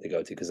position that they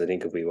go to. Because I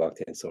think if we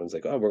walked in, someone's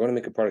like, "Oh, we're going to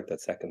make a product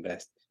that's second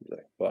best," you're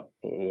like, "Well,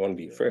 we want to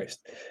be Yeah. first."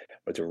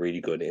 But it's a really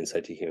good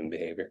insight to human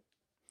behavior.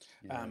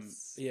 Yeah,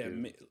 it's Yeah.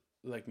 beautiful.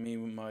 Like me,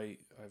 with I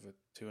have a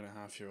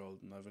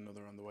 2.5-year-old, and I have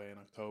another on the way in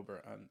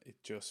October, and it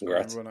just. I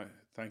remember Congrats. when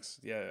thanks,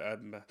 yeah,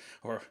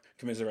 or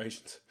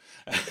commiserations.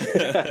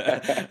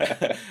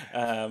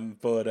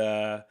 But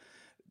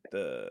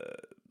the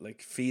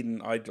like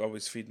feeding, I'd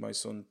always feed my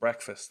son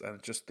breakfast,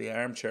 and just the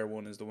armchair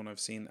one is the one I've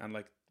seen, and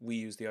like we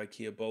use the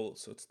IKEA bowl,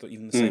 so it's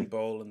even the same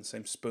bowl and the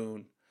same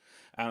spoon,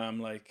 and I'm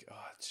like,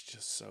 oh, it's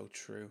just so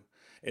true.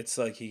 It's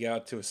like he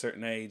got to a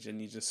certain age and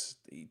he just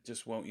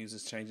won't use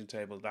his changing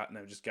table. That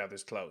now just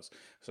gathers clothes.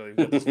 So you've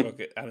got this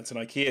bucket and it's an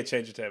IKEA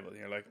changing table. And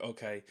you're like,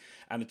 okay.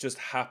 And it just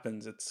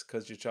happens. It's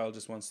because your child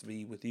just wants to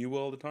be with you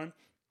all the time.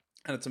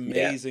 And it's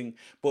Yeah. amazing.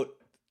 But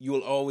you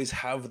will always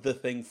have the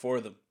thing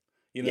for them.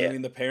 You know what I Yeah,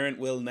 mean? The parent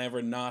will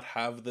never not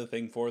have the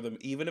thing for them,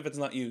 even if it's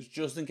not used,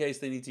 just in case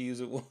they need to use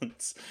it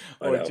once,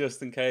 I or know.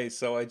 just in case.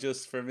 So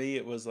for me,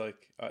 it was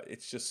like,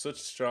 it's just such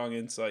strong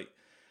insight.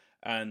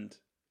 And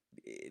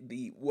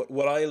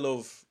what I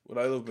love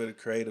about it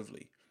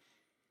creatively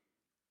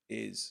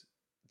is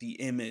the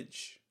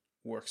image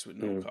works with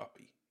no Mm.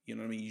 copy. You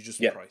know what I mean? You just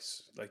Yeah.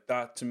 price. Like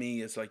that to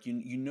me is like,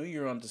 you know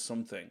you're onto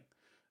something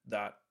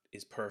that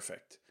is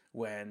perfect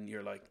when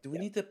you're like, do we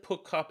Yeah. need to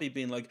put copy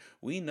being like,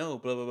 we know,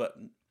 blah blah blah.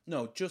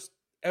 No, just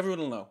everyone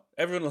will know.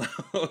 Everyone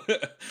will know.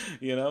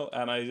 You know?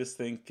 And I just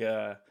think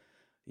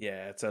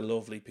yeah, it's a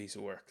lovely piece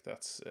of work.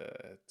 That's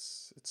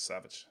it's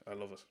savage. I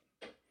love it.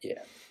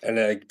 Yeah, and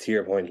like to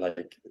your point,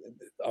 like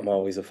I'm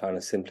always a fan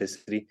of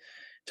simplicity,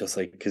 just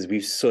like because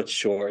we've such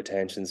short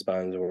attention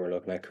spans when we're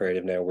looking at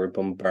creative now. We're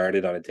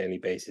bombarded on a daily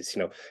basis.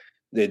 You know,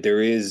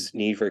 there is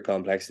need for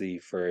complexity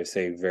for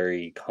say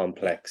very Yeah.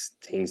 complex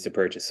things to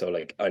purchase. So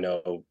like I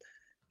know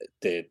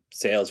the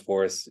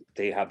Salesforce,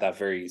 they have that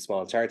very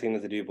small chart thing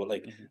that they do, but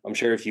like Hmm. I'm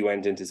sure if you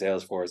went into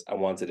Salesforce and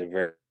wanted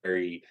a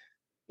very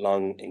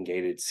long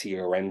engaged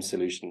CRM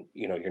solution,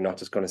 you know, you're not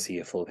just going to see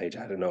a full page.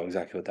 I don't know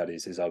exactly what that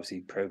is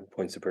obviously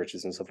points of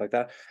purchase and stuff like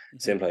that. Hmm.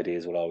 Simple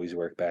ideas will always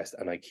work best.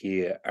 And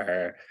IKEA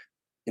are,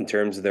 in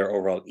terms of their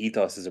overall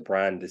ethos as a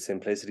brand, the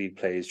simplicity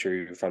plays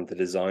through from the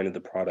design of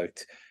the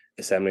product,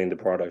 assembling the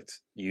product,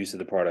 use of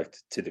the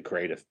product to the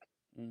creative.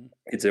 Hmm.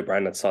 It's a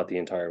brand that's thought the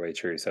entire way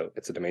through. So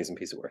it's an amazing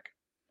piece of work.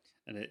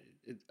 And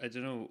I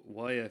don't know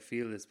why I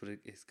feel this, but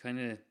it's kind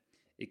of,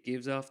 it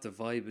gives off the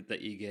vibe that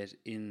you get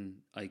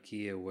in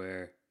IKEA,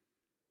 where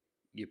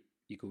you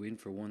you go in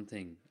for one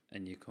thing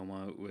and you come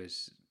out with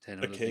 10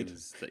 A other kid.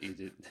 things that you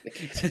did.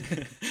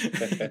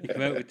 You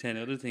come out with 10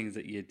 other things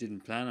that you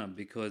didn't plan on,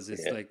 because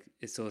it's Yeah. like,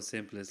 it's so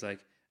simple. It's like,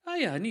 oh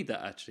yeah, I need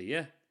that actually.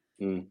 Yeah,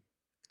 Mm.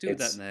 do that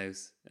in It's the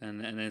house.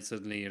 And then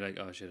suddenly you're like,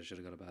 oh shit, I should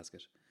have got a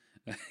basket.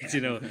 You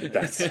know.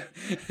 that's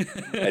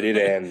I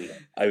did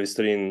I was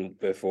studying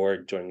before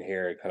joining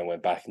here. I kind of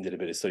went back and did a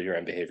bit of study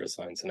around behavioral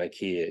science, and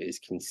IKEA is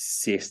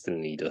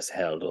consistently just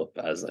held up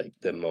as like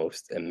the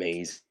most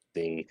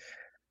amazing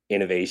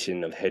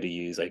innovation of how to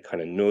use like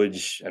kind of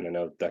nudge. And I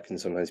know that can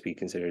sometimes be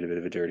considered a bit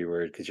of a dirty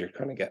word because you're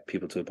kind of get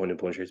people to a point of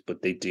punchers,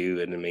 but they do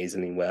it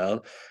amazingly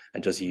well.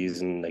 And just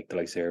using like the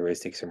likes of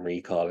heuristics and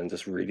recall, and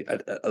just really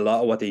a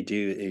lot of what they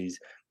do is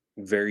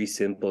very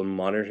simple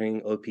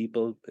monitoring of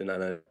people. And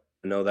I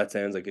know that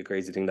sounds like a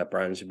crazy thing that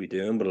brands should be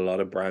doing, but a lot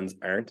of brands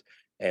aren't.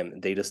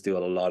 And they just do a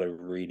lot of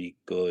really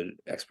good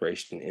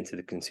exploration into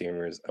the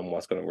consumers and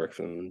what's going to work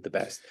for them the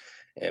best.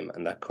 And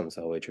that comes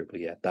the whole way through.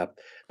 But yeah,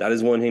 that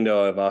is one thing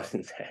though I've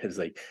often said is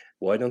like,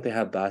 why don't they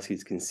have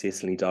baskets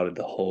consistently dotted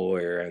the whole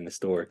way around the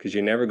store? Because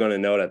you're never going to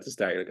know that at the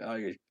start. You're like, oh,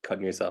 you're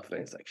cutting yourself,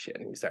 and it's like shit,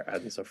 and you start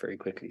adding stuff very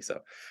quickly.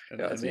 So, And,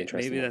 you know, and it's an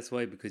interesting maybe one. that's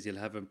why, because you'll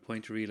have a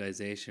point of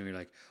realization where you're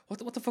like,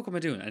 what the fuck am I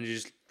doing? And you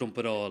just dump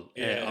it all on one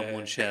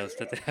Yeah. shelf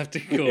that they have to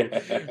go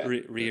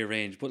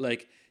rearrange. But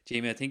like,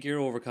 Jamie, I think you're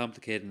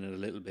overcomplicating it a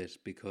little bit,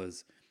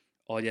 because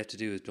all you have to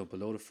do is dump a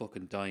load of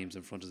fucking dimes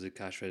in front of the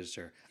cash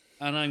register,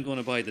 and I'm going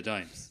to buy the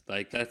dimes.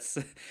 Like that's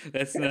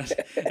not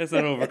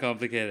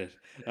overcomplicated.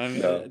 No,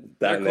 that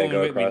They're and then coming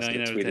go with me across 9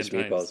 get out of 10 Swedish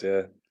meatballs. times.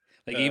 Yeah,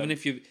 Like, even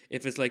if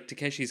it's like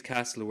Takeshi's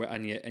Castle, where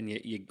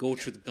you go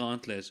through the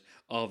gauntlet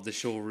of the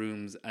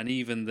showrooms and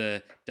even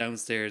the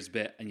downstairs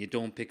bit, and you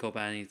don't pick up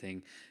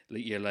anything,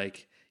 you're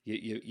like,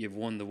 you've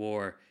won the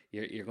war.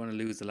 You're going to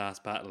lose the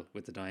last battle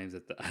with the dimes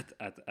at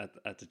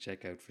the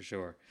checkout for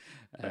sure.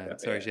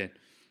 Sorry, yeah. Shane.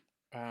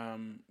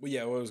 Well,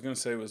 yeah, what I was going to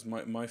say was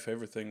my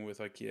favorite thing with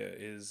IKEA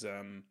is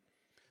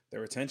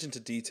their attention to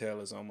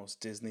detail is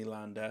almost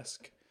Disneyland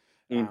esque.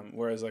 Mm,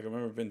 Whereas, like, I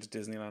remember being to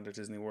Disneyland or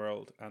Disney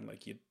World, and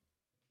like you'd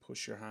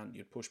push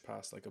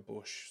past like a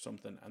bush,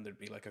 something, and there'd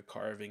be like a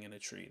carving in a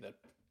tree that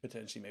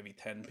potentially maybe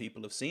 10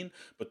 people have seen,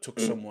 but took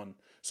mm,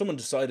 someone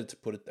decided to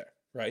put it there,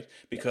 right?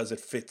 Because it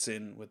fits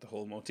in with the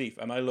whole motif.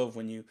 And I love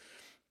when you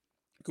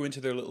go into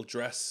their little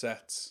dress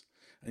sets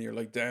and you're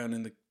like down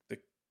in the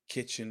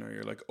kitchen, or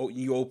you're like, oh,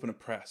 you open a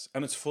press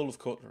and it's full of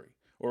cutlery.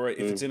 Or if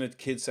it's mm, in a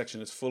kids section,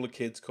 it's full of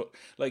kids cut.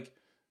 Like,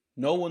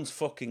 no one's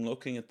fucking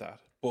looking at that,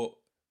 but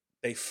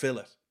they fill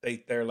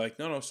it. They're like,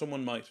 no,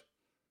 someone might,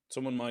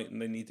 and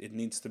it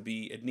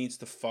needs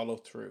to follow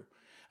through.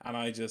 And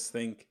I just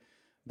think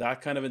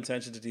that kind of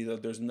intention to detail.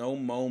 There's no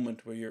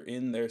moment where you're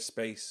in their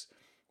space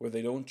where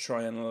they don't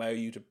try and allow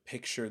you to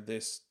picture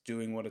this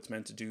doing what it's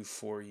meant to do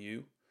for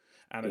you,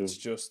 and it's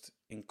mm. just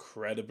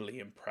incredibly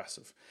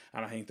impressive.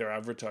 And I think their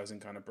advertising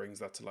kind of brings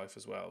that to life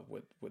as well,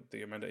 with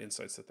the amount of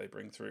insights that they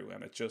bring through.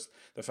 And it just,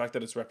 the fact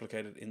that it's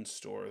replicated in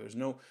store, there's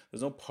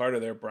no part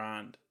of their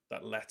brand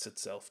that lets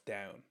itself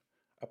down,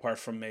 apart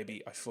from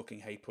maybe I fucking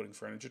hate putting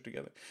furniture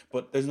together,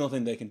 but there's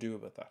nothing they can do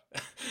about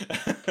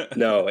that.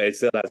 No, it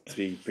still has to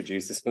be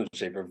produced in some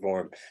shape or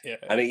form. Yeah.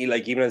 And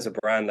like even as a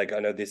brand, like I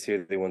know this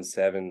year they won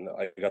 7.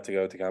 I got to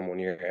go to Cannes one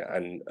year,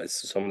 and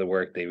some of the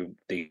work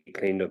they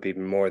cleaned up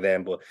even more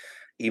then. But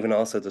even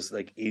also just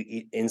like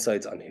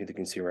insights on who the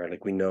consumer are.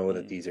 Like we know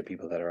that Mm. these are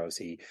people that are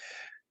obviously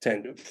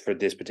for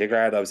this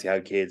particular ad, obviously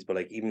had kids, but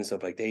like even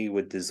stuff like they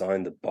would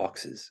design the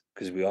boxes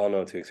because we all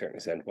know to a certain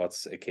extent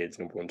what's a kid's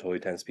number one toy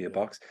tends to be a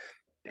box.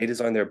 They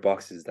design their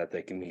boxes that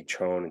they can be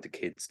thrown into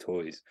kids'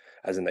 toys,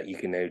 as in that you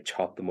can now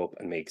chop them up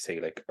and make, say,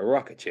 like a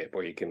rocket ship,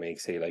 or you can make,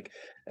 say, like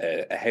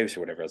a house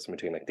or whatever else in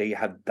between. Like they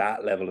have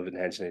that level of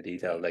attention to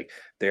detail. Like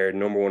they're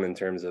number one in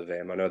terms of.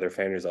 I know their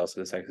founders also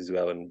the sex as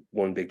well, and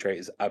one big trait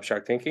is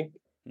abstract thinking.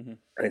 Mm-hmm.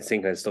 And it's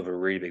thinking of stuff with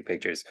really big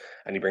pictures,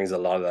 and he brings a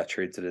lot of that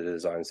truth to the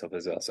design stuff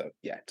as well. So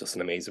yeah, just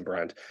an amazing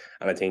brand.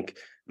 And I think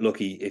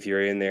lucky if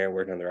you're in there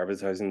working on their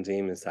advertising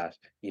team is that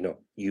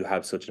you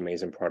have such an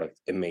amazing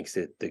product. It makes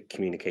it the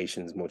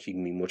communications you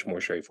can be much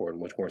more straightforward,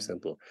 much more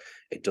simple.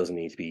 It doesn't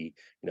need to be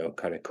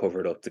kind of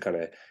covered up to kind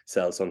of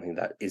sell something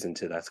that isn't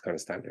to that kind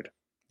of standard.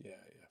 Yeah,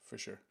 for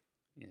sure.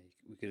 Yeah,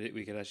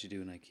 we could actually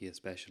do an IKEA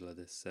special of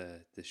this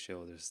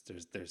show.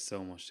 There's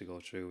so much to go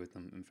through with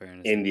them. In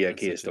fairness, in the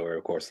IKEA store,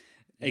 of course.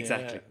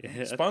 Exactly.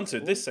 Yeah.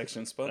 Sponsored this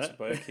section. Sponsored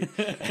by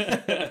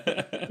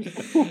IKEA.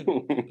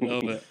 No,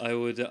 but I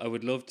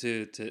would love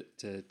to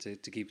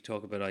keep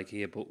talking about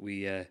IKEA, but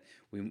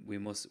we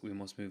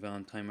must move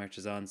on. Time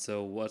marches on.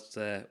 So what's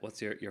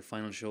your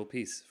final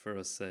showpiece for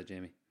us,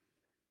 Jamie?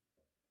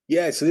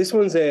 Yeah, so this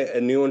one's a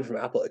new one from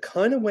Apple. It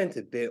kind of went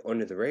a bit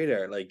under the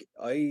radar. Like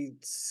I'd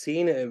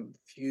seen it a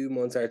few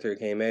months after it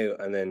came out,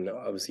 and then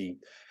obviously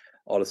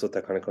all the stuff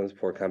that kind of comes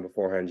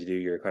beforehand, you do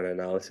your kind of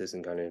analysis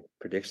and kind of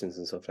predictions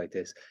and stuff like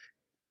this.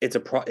 It's a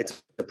product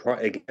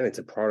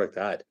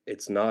ad.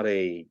 It's not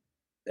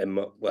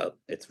well,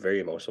 it's very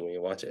emotional when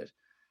you watch it.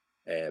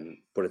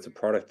 But it's a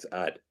product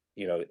ad.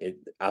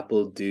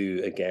 Apple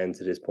do again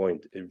to this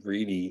point. It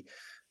really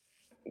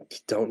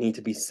don't need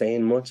to be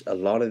saying much. A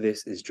lot of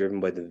this is driven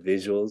by the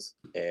visuals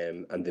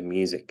and the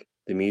music.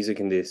 The music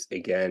in this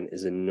again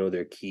is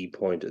another key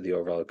point of the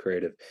overall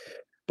creative.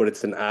 But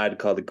it's an ad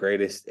called The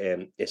Greatest,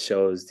 and it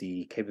shows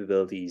the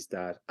capabilities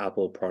that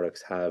Apple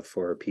products have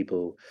for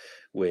people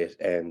with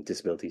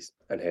disabilities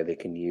and how they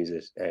can use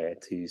it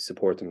to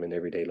support them in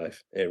everyday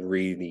life. A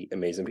really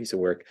amazing piece of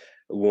work.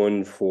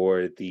 One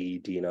for the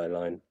D&I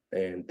line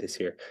this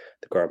year,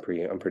 the Grand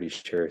Prix, I'm pretty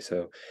sure.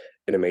 So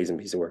an amazing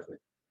piece of work.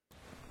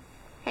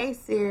 Hey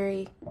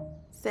Siri,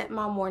 set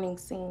my morning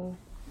scene.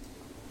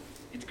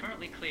 It's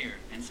currently clear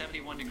and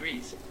 71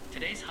 degrees.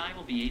 Today's high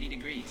will be 80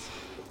 degrees.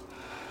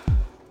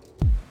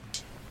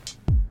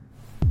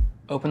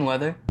 Open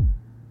weather.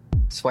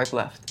 Swipe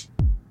left.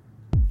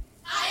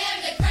 I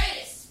am the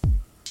greatest.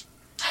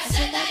 I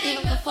said that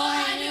even before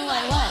I knew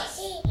I was.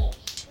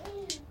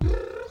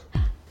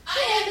 I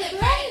am the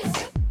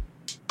greatest.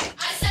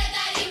 I said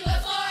that even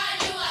before I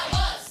knew I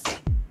was.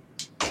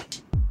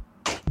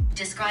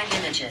 Describe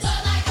images.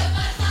 Float like a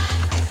butterfly,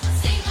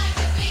 sting like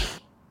a bee.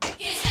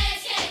 His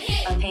hands can't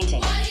hit A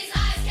painting. what his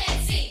eyes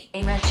can't see.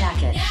 A red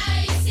jacket. Now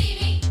you see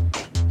me,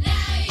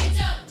 now you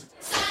don't.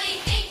 Sonny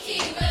think he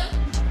will,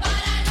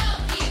 but I know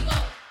he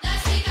won't.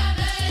 Last week I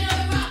murdered a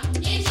rock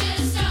into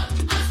the stone.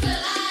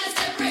 Hospitalized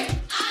a brick.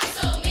 I'm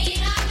so mean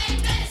I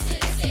make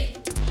medicine sick.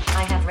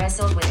 I have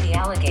wrestled with the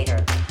alligator.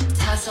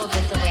 Tussled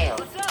with the whale.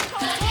 The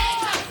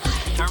handcuffs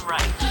like Turn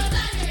right. goes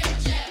under in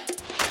jail.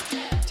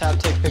 Tap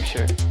take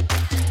picture.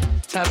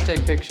 Tap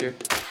take picture.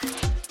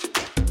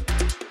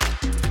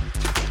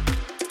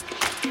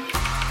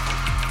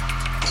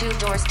 Two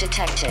doors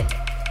detected.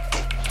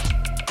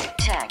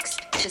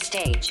 Text to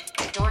stage.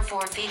 Door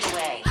 4 feet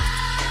away.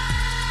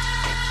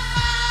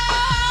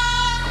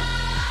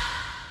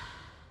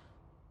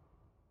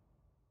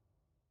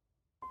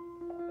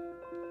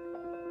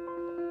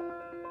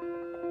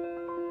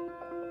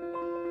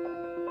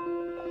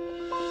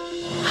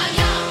 I'm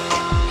young,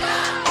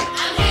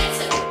 I'm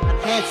handsome,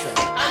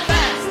 I'm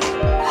fast,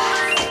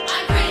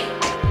 I'm pretty.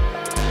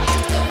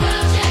 The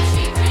world judge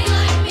me pretty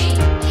like me.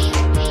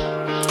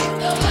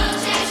 The world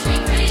judge me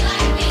pretty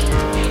like me.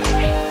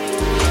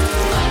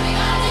 What we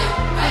gonna do?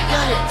 We're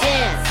gonna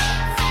dance.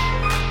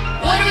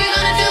 What are we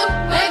gonna do?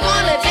 We're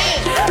gonna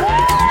dance.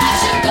 I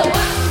shook the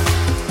world.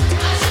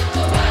 I shook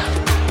the world.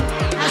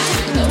 I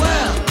shook the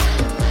world.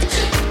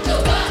 Shook the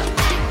world.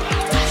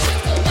 I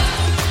shook the world.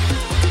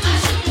 I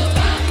shook the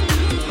world.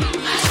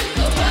 I shook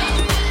the world.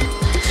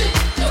 Shook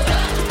the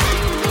world.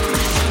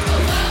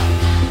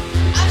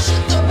 I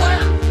shook the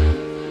world.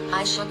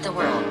 I shook the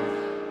world.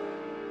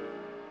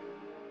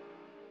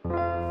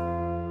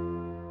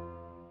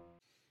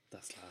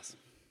 That's class.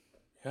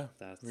 Yeah,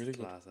 That's really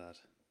good. class ad.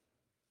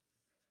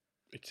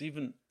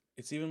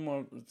 It's even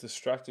more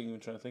distracting when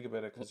trying to think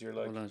about it because you're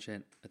like, Hold on,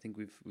 Shane. I think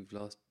we've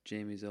lost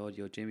Jamie's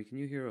audio. Jamie, can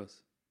you hear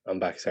us? I'm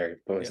back. Sorry,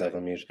 put myself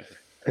on mute.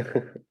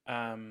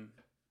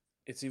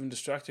 it's even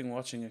distracting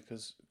watching it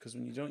because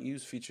when you don't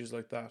use features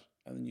like that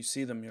and then you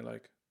see them, you're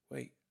like,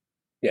 wait,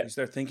 Yeah. You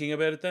start thinking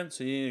about it then,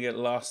 so you get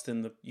lost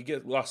in the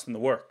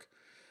work,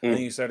 and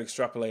then you start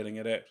extrapolating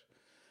it out.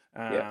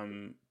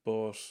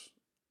 But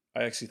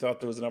I actually thought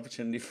there was an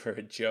opportunity for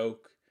a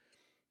joke.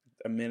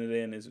 A minute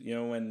in is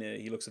when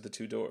he looks at the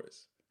two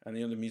doors and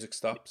the music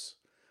stops.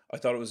 I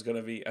thought it was going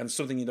to be, and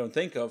something you don't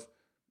think of,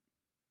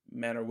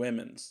 men or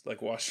women's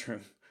like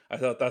washroom. I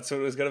thought that's what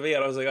it was going to be.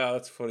 And I was like, oh,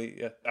 that's funny.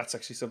 Yeah, that's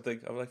actually something.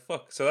 I'm like,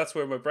 fuck. So that's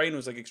where my brain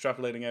was like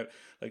extrapolating out,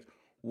 like,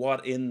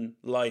 what in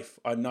life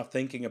I'm not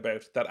thinking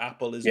about that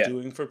Apple is Yeah,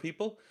 doing for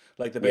people,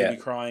 like the yeah.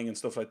 baby crying and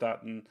stuff like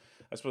that. And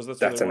I suppose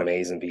that's what they That's an want.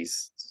 amazing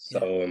piece. Yeah.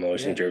 So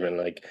emotionally Yeah. driven.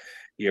 Like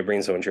you're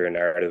bringing someone through a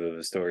narrative of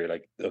a story.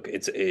 Like, look,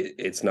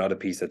 it's not a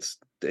piece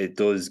it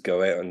does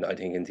go out on, I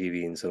think, in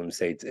TV in some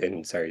states,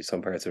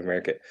 some parts of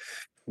America,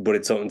 but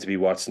it's something to be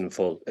watched in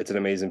full. It's an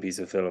amazing piece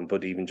of film,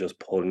 but even just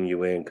pulling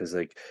you in because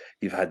like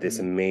you've had this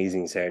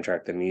amazing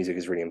soundtrack, the music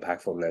is really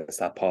impactful, and then it's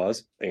that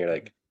pause, and you're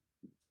like,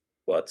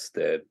 what's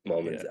the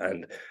moment? Yeah.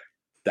 And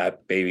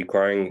that baby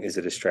crying is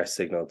a distress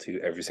signal to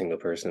every single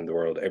person in the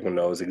world. Everyone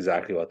knows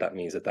exactly what that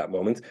means at that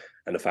moment.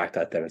 And the fact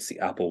that then it's the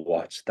Apple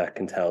Watch that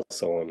can tell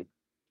someone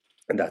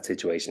in that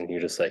situation,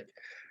 you're just like,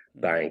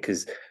 bang.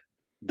 Because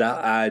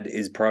that ad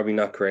is probably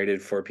not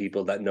created for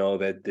people that know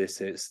about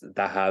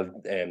that have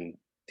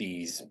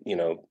these,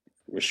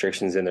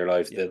 restrictions in their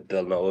life that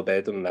they'll know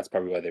about them, and that's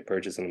probably why they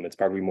purchase them. It's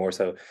probably more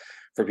so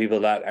for people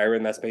that are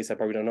in that space that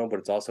probably don't know, but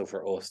it's also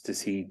for us to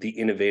see the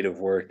innovative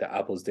work that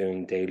Apple's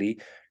doing daily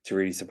to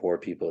really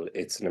support people.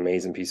 It's an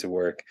amazing piece of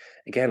work.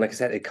 Again, like I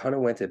said, it kind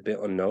of went a bit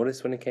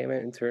unnoticed when it came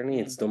out internally.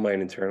 It's done by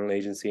an internal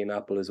agency in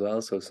Apple as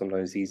well, so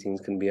sometimes these things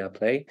can be at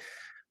play.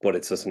 But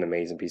it's just an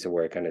amazing piece of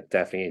work, and it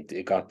definitely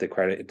it got the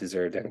credit it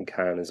deserved and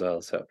can as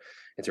well. So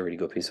it's a really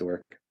good piece of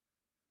work.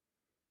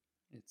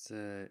 It's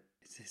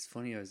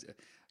funny. I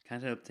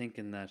can't help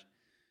thinking that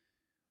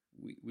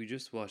we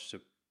just watched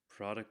a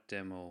product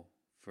demo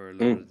for a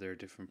lot of their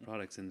different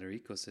products in their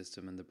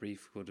ecosystem, and the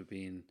brief could have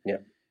been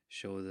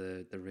show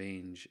the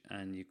range,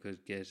 and you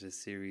could get a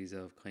series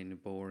of kind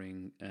of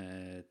boring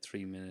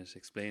 3-minute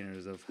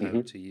explainers of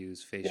how to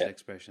use facial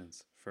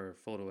expressions for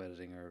photo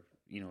editing, or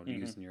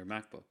using your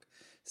MacBook.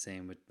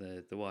 Same with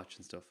the watch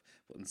and stuff.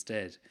 But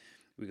instead,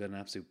 we got an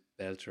absolute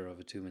belter of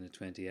a 2-minute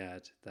 20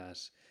 ad that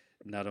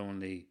not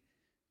only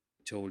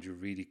told you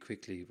really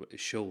quickly, but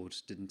it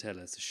didn't tell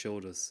us, it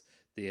showed us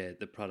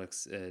the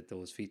products,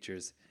 those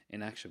features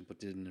in action, but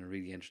did it in a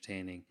really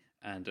entertaining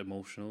and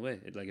emotional way.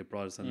 It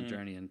brought us on a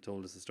journey and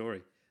told us a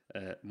story,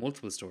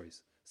 multiple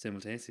stories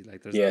simultaneously.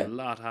 Like there's a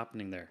lot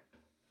happening there.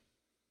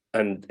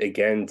 And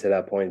again, to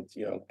that point,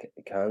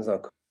 Cannes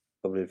not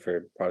covered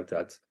for product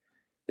ads.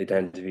 They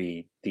tend to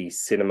be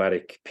these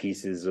cinematic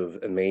pieces of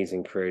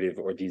amazing creative,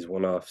 or these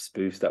one-off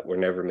spoofs that were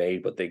never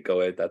made, but they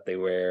go out that they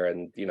were,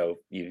 and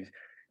you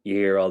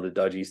hear all the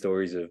dodgy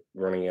stories of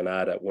running an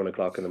ad at 1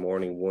 o'clock in the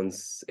morning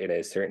once in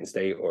a certain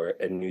state, or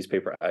a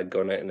newspaper ad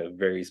going out in a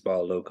very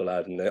small local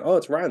ad, and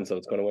it's ran, so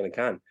it's going to win a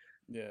Cannes.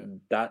 Yeah.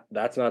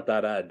 That's not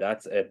that ad.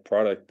 That's a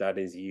product that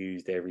is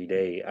used every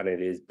day, and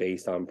it is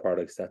based on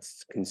products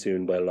that's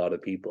consumed by a lot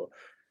of people.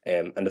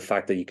 And the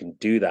fact that you can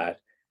do that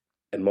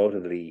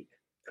emotively,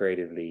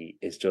 creatively,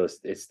 it's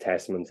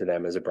testament to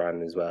them as a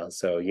brand as well.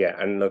 So yeah,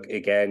 and look,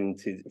 again,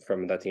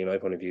 from that TNI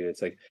point of view,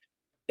 it's like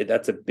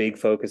that's a big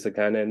focus of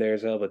kind of in there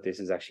as well. But this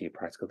is actually a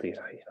practical thing.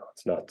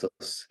 It's not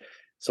just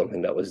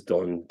something that was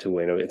done to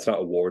win. It's not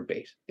award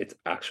bait. It's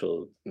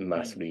actual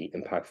massively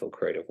impactful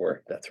creative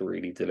work that's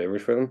really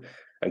delivered for them.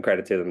 And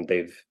credit to them,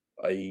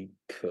 I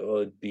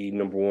could be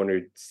number one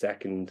or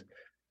second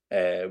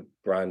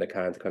brand that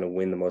can kind of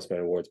win the most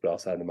amount of awards, but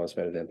also had the most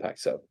amount of impact.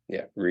 So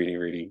yeah, really,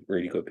 really,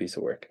 really good piece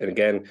of work. And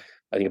again,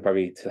 I think it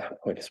probably to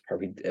that point is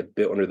probably a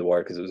bit under the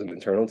wire because it was an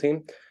internal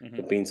team,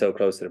 but being so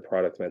close to the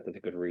product meant that they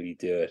could really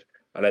do it.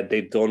 And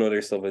they've done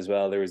other stuff as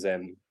well. There was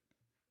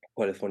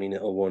quite a funny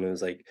little one. It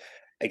was like,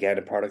 again,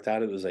 a product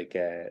ad. It was like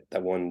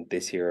that one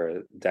this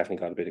year,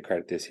 definitely got a bit of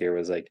credit this year,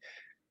 was like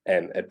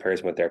a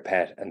person with their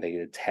pet, and they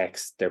would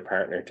text their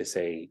partner to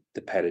say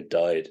the pet had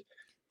died.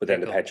 But then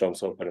the pet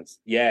jumps up, and it's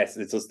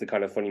just the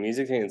kind of funny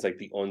music thing. It's like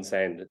the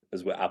unsend,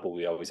 as with Apple,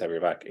 we always have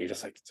your back. You're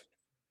just like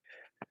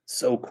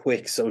so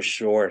quick, so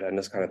short, and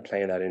just kind of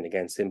playing that in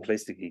again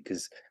simplistically,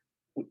 because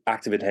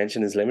active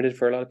attention is limited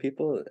for a lot of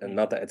people, and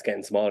not that it's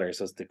getting smaller.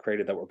 So it's the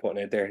creative that we're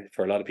putting out there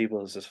for a lot of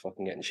people is just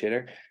fucking getting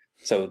shitter.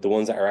 So the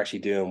ones that are actually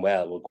doing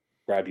well will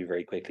grab you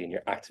very quickly, and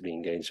you're actively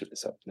engaged with it.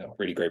 So no,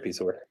 really great piece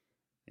of work.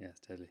 Yes,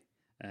 totally.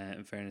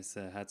 In fairness,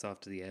 hats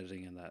off to the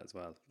editing in that as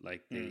well.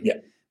 Like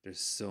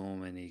there's so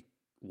many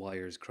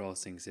wires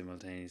crossing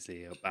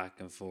simultaneously,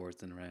 back and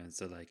forth and around.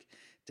 So like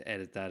to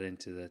edit that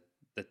into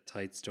the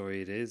tight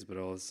story it is, but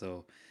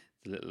also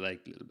little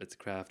bits of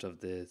craft of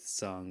the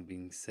song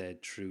being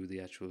said through the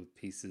actual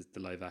pieces,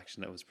 the live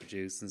action that was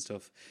produced and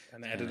stuff,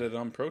 and edited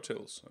on Pro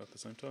Tools at the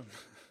same time.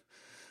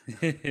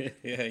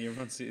 Yeah,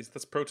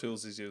 that's Pro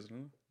Tools he's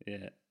using.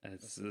 Yeah,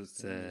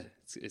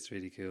 it's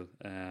really cool.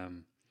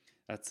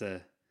 That's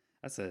a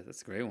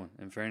great one.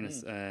 In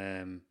fairness,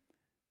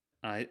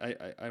 I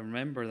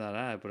remember that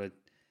ad, but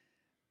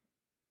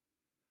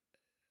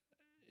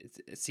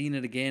it's seeing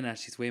it again.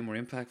 Actually, it's way more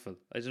impactful.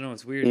 I don't know.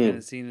 It's weird kind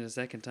of seeing it a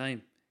second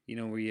time.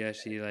 Where you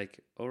actually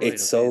like, all right.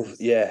 It's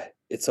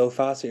it's so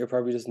fast that you're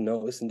probably just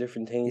noticing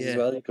different things as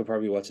well. You could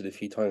probably watch it a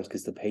few times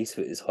because the pace of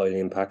it is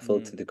highly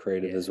impactful to the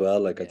creative as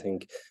well. Like I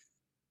think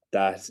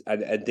that,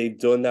 and they've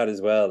done that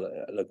as well.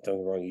 Look, don't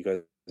get me wrong, you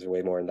guys are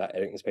way more in that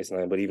editing space than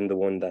I am. But even the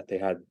one that they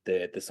had,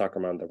 the soccer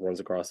man that runs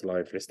across the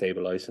line for the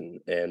stabilizing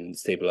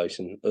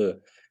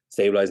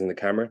the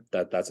camera,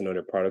 that's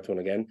another product one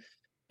again.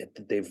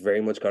 They've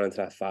very much gone into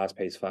that fast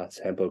paced,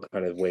 fast tempo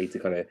kind of way to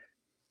kind of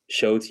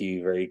show to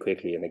you very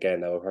quickly. And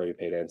again, that will probably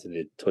pay down to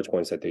the touch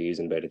points that they're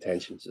using about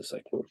attention. It's just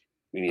like, well,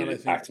 we need And I to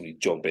think actively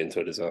jump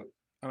into it as well.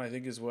 And I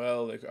think as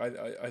well, like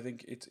I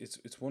think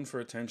it's one for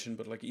attention,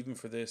 but like even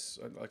for this,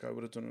 like I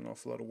would have done an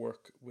awful lot of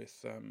work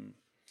with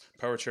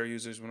power chair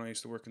users when I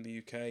used to work in the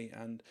UK,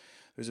 and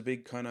there's a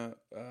big kind of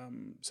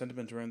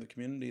sentiment around the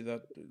community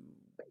that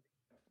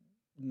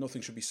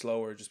nothing should be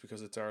slower just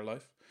because it's our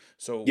life.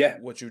 So Yeah.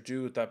 what you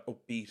do with that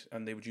upbeat,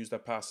 and they would use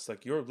that pass, it's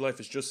like your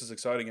life is just as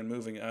exciting and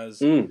moving as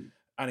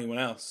anyone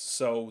else.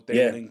 So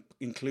they would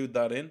include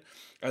that in,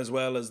 as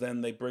well as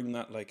then they bring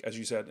that, like as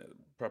you said,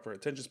 proper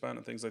attention span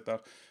and things like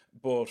that.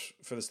 But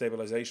for the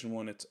stabilization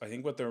one, I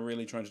think what they're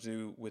really trying to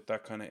do with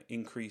that kind of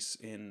increase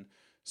in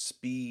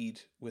speed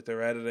with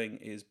their editing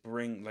is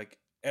bring, like,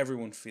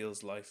 everyone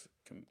feels life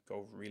can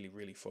go really,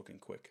 really fucking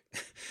quick.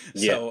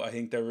 So I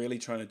think they're really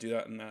trying to do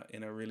that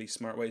in a really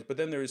smart way. But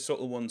then there is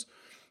subtle ones.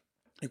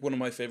 Like one of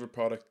my favorite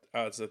product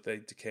ads that they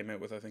came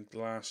out with, I think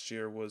last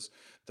year, was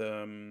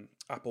the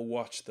Apple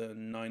Watch, the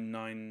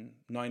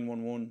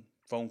 911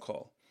 phone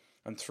call,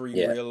 and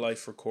three real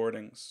life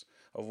recordings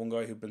of one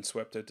guy who'd been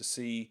swept out to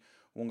sea.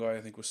 One guy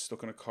I think was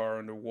stuck in a car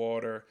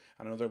underwater,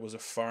 and another was a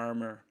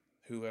farmer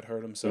who had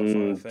hurt himself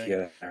on a thing,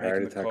 a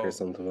heart attack or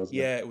something, wasn't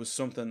it? Yeah, it was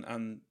something,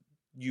 and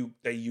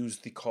they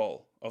used the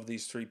call of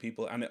these three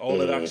people, and all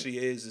it actually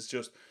is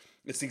just,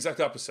 it's the exact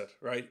opposite,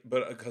 right?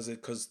 But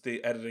because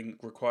the editing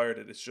required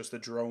it, it's just a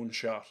drone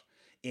shot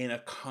in a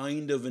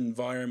kind of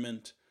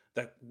environment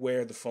that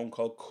where the phone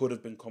call could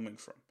have been coming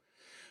from.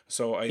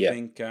 So I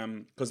think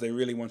because they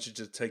really want you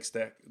to take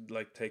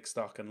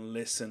stock and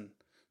listen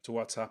to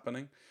what's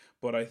happening.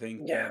 But I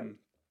think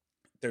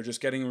they're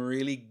just getting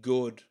really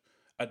good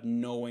at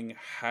knowing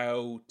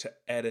how to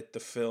edit the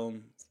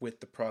film with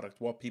the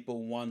product, what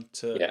people want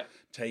to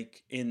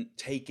take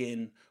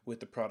in with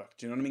the product.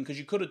 Do you know what I mean? Because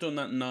you could have done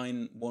that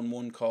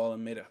 911 call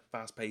and made it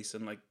fast paced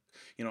and, like,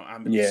 you know,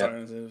 ambulance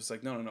silence. It was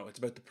like, no, it's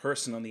about the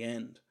person on the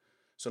end.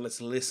 So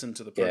let's listen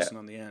to the person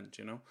on the end,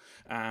 you know.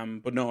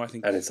 But no, I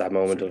think, and it's that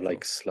moment really of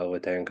like slow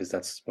it down, because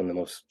that's one of the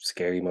most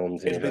scary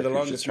moments. It'll be the You're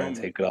longest just trying moment.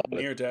 to take it all.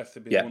 Near death,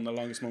 it'll be one of the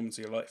longest moments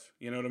of your life.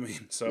 You know what I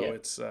mean? So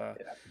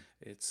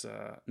it's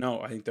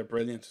no, I think they're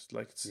brilliant.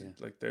 Like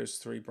like there's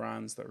three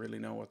brands that really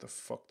know what the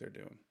fuck they're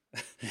doing.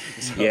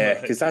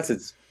 Because that's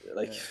it's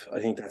like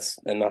I think that's,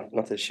 and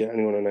not to shit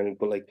anyone on anything,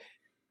 but like,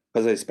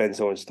 because I spend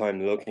so much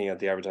time looking at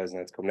the advertising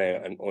that's coming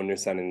out and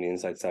understanding the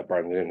insights that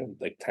brand doing, and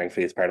like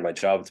thankfully it's part of my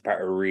job, it's part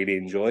I really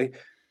enjoy.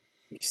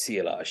 You see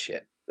a lot of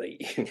shit.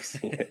 Like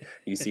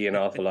you see an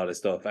awful lot of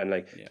stuff, and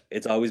like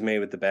it's always made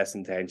with the best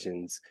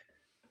intentions,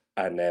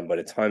 and then by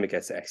the time it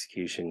gets to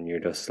execution, you're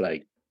just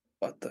like,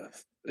 what the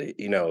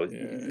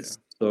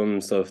some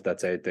stuff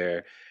that's out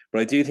there.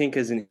 But I do think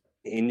as an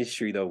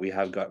industry though, we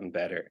have gotten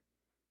better.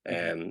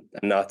 And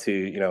not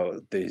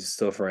to, the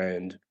stuff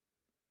around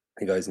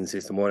the guys in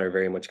System 1 are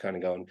very much kind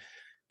of going,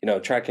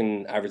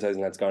 tracking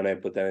advertising that's gone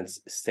out, but then it's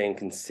staying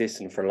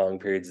consistent for long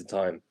periods of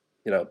time.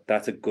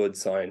 That's a good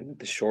sign.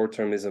 The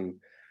short-termism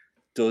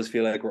does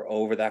feel like we're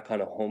over that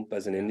kind of hump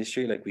as an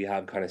industry. Like we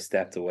have kind of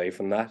stepped away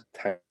from that,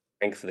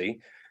 thankfully,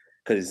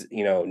 because,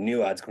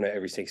 new ads coming out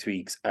every 6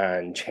 weeks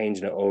and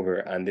changing it over,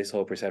 and this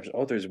whole perception,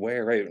 there's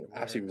wear out,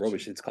 absolute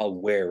rubbish. It's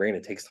called wear in.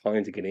 It takes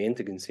time to get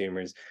into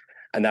consumers.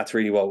 And that's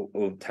really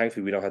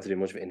thankfully we don't have to do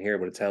much of it in here,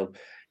 but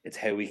it's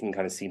how we can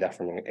kind of see that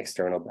from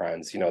external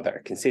brands, that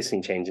are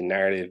consistently changing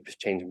narrative,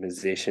 changing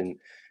position,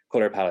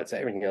 color palettes,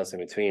 everything else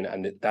in between.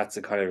 And that's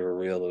a kind of a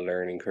real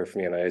learning curve for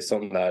me. And it's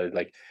something that,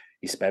 like,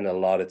 you spend a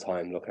lot of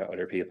time looking at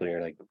other people and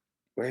you're like,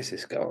 where's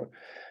this going?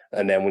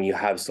 And then when you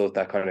have stuff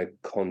that kind of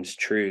comes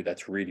true,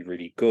 that's really,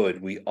 really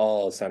good, we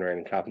all stand around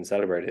and clap and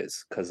celebrate it,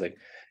 because like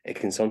it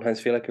can sometimes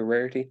feel like a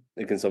rarity.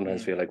 It can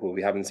sometimes feel like, well,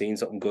 we haven't seen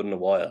something good in a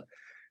while.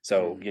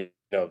 So,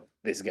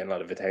 this is getting a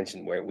lot of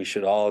attention, where we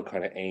should all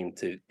kind of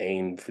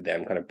aim for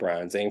them kind of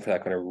brands, aim for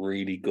that kind of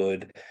really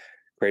good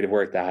creative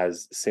work that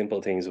has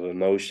simple things of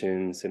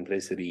emotion,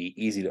 simplicity,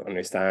 easy to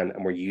understand,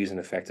 and we're using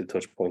effective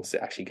touch points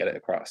to actually get it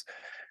across.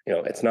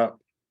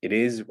 It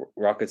is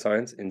rocket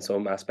science in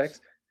some aspects,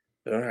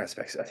 but in other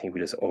aspects, I think we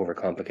just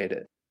overcomplicate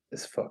it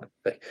as fuck.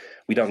 Like,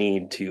 we don't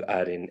need to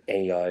add in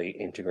AI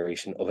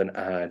integration of an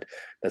ad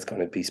that's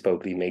going to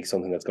bespokely make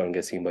something that's going to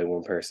get seen by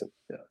one person.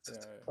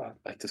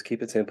 Just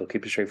keep it simple,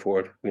 keep it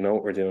straightforward. We know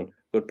what we're doing.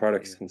 Good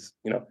products,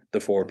 the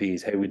 4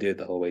 Ps, how we did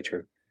the whole way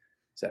through.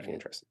 It's definitely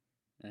interesting.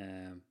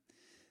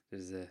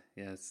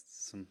 There's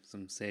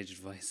some sage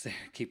advice there.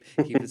 Keep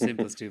it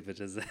simple,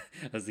 stupid, as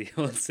the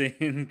old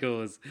saying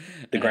goes.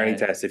 The granny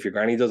test. If your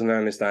granny doesn't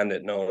understand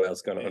it, no one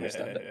else going to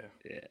understand it.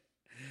 Yeah.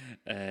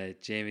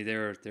 Jamie,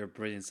 they're a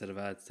brilliant set of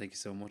ads. Thank you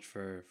so much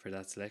for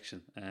that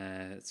selection.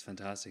 It's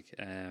fantastic.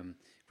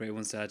 Great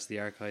ones to add to the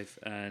archive.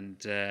 And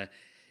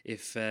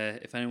if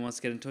anyone wants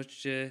to get in touch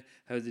with you,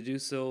 how do they do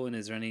so? And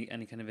is there any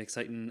kind of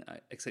exciting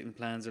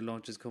plans or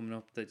launches coming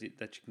up that you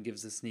can give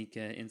us a sneak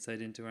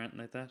insight into or anything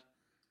like that?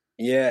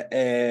 Yeah,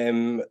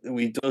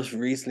 we just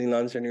recently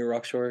launched our new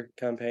Rockshore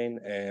campaign.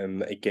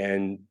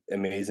 Again,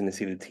 amazing to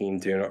see the team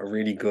doing a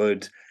really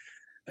good.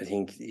 I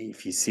think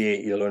if you see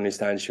it, you'll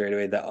understand straight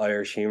away that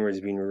Irish humour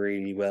has been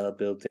really well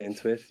built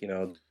into it. You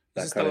know, Is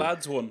that this the kind of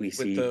lads one we with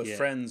see. the Yeah.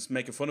 friends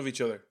making fun of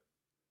each other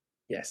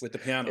Yes, with the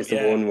piano? it's the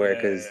Yeah, one where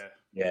yeah, because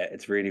yeah.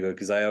 it's really good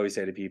because I always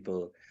say to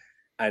people,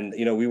 and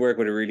you know, we work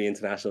with a really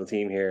international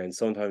team here, and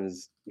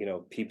sometimes you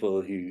know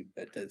people who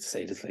that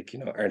say this like you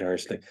know aren't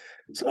Irish, like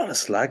there's a lot of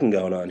slagging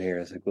going on here.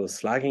 It's like, well,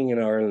 slagging in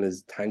Ireland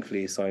is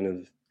thankfully a sign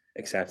of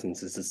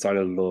acceptance. It's a sign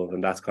of love,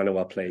 and that's kind of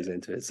what plays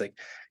into it. It's like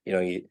you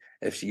know,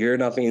 if you're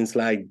not being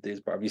slagged,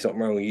 there's probably something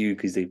wrong with you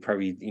because they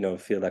probably you know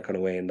feel that kind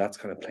of way, and that's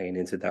kind of playing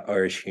into that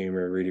Irish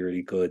humor really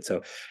really good.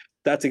 So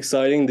that's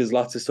exciting. There's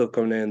lots of stuff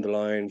coming down the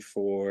line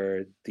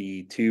for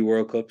the two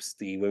World Cups,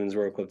 the Women's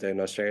World Cup down in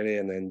Australia,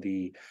 and then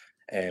the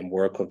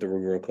World Cup, the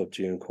Rugby World Cup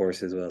June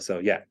course as well. So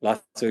yeah,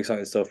 lots of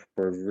exciting stuff.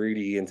 We're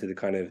really into the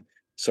kind of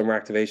summer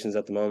activations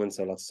at the moment,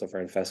 so lots of stuff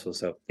around festivals.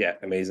 So yeah,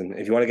 amazing.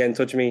 If you want to get in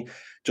touch with me,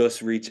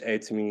 just reach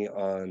out to me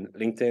on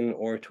LinkedIn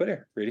or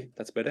Twitter. Really,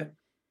 that's about it.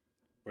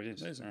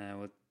 Brilliant. Amazing.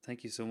 Well,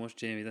 thank you so much,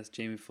 Jamie. That's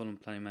Jamie Fulham,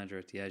 planning manager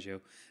at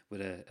Diageo,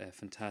 with a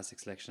fantastic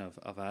selection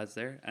of ads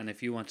there. And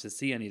if you want to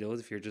see any of those,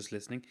 if you're just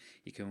listening,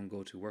 you can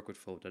go to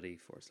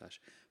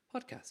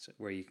workwithfo.ie/podcast,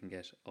 where you can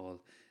get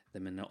all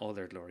them in all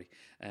their glory.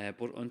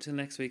 But until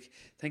next week,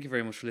 thank you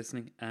very much for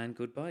listening, and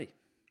goodbye.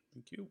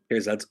 Thank you.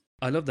 Here's that.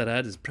 I Love That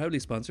Ad is proudly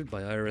sponsored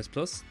by IRS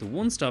Plus, the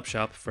one-stop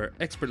shop for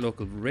expert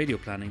local radio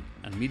planning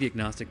and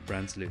media-agnostic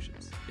brand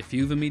solutions. If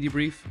you have a media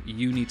brief,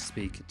 you need to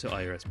speak to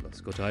IRS Plus.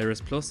 Go to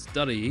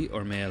irsplus.ie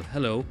or mail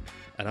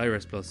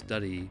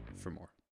hello@irsplus.ie for more.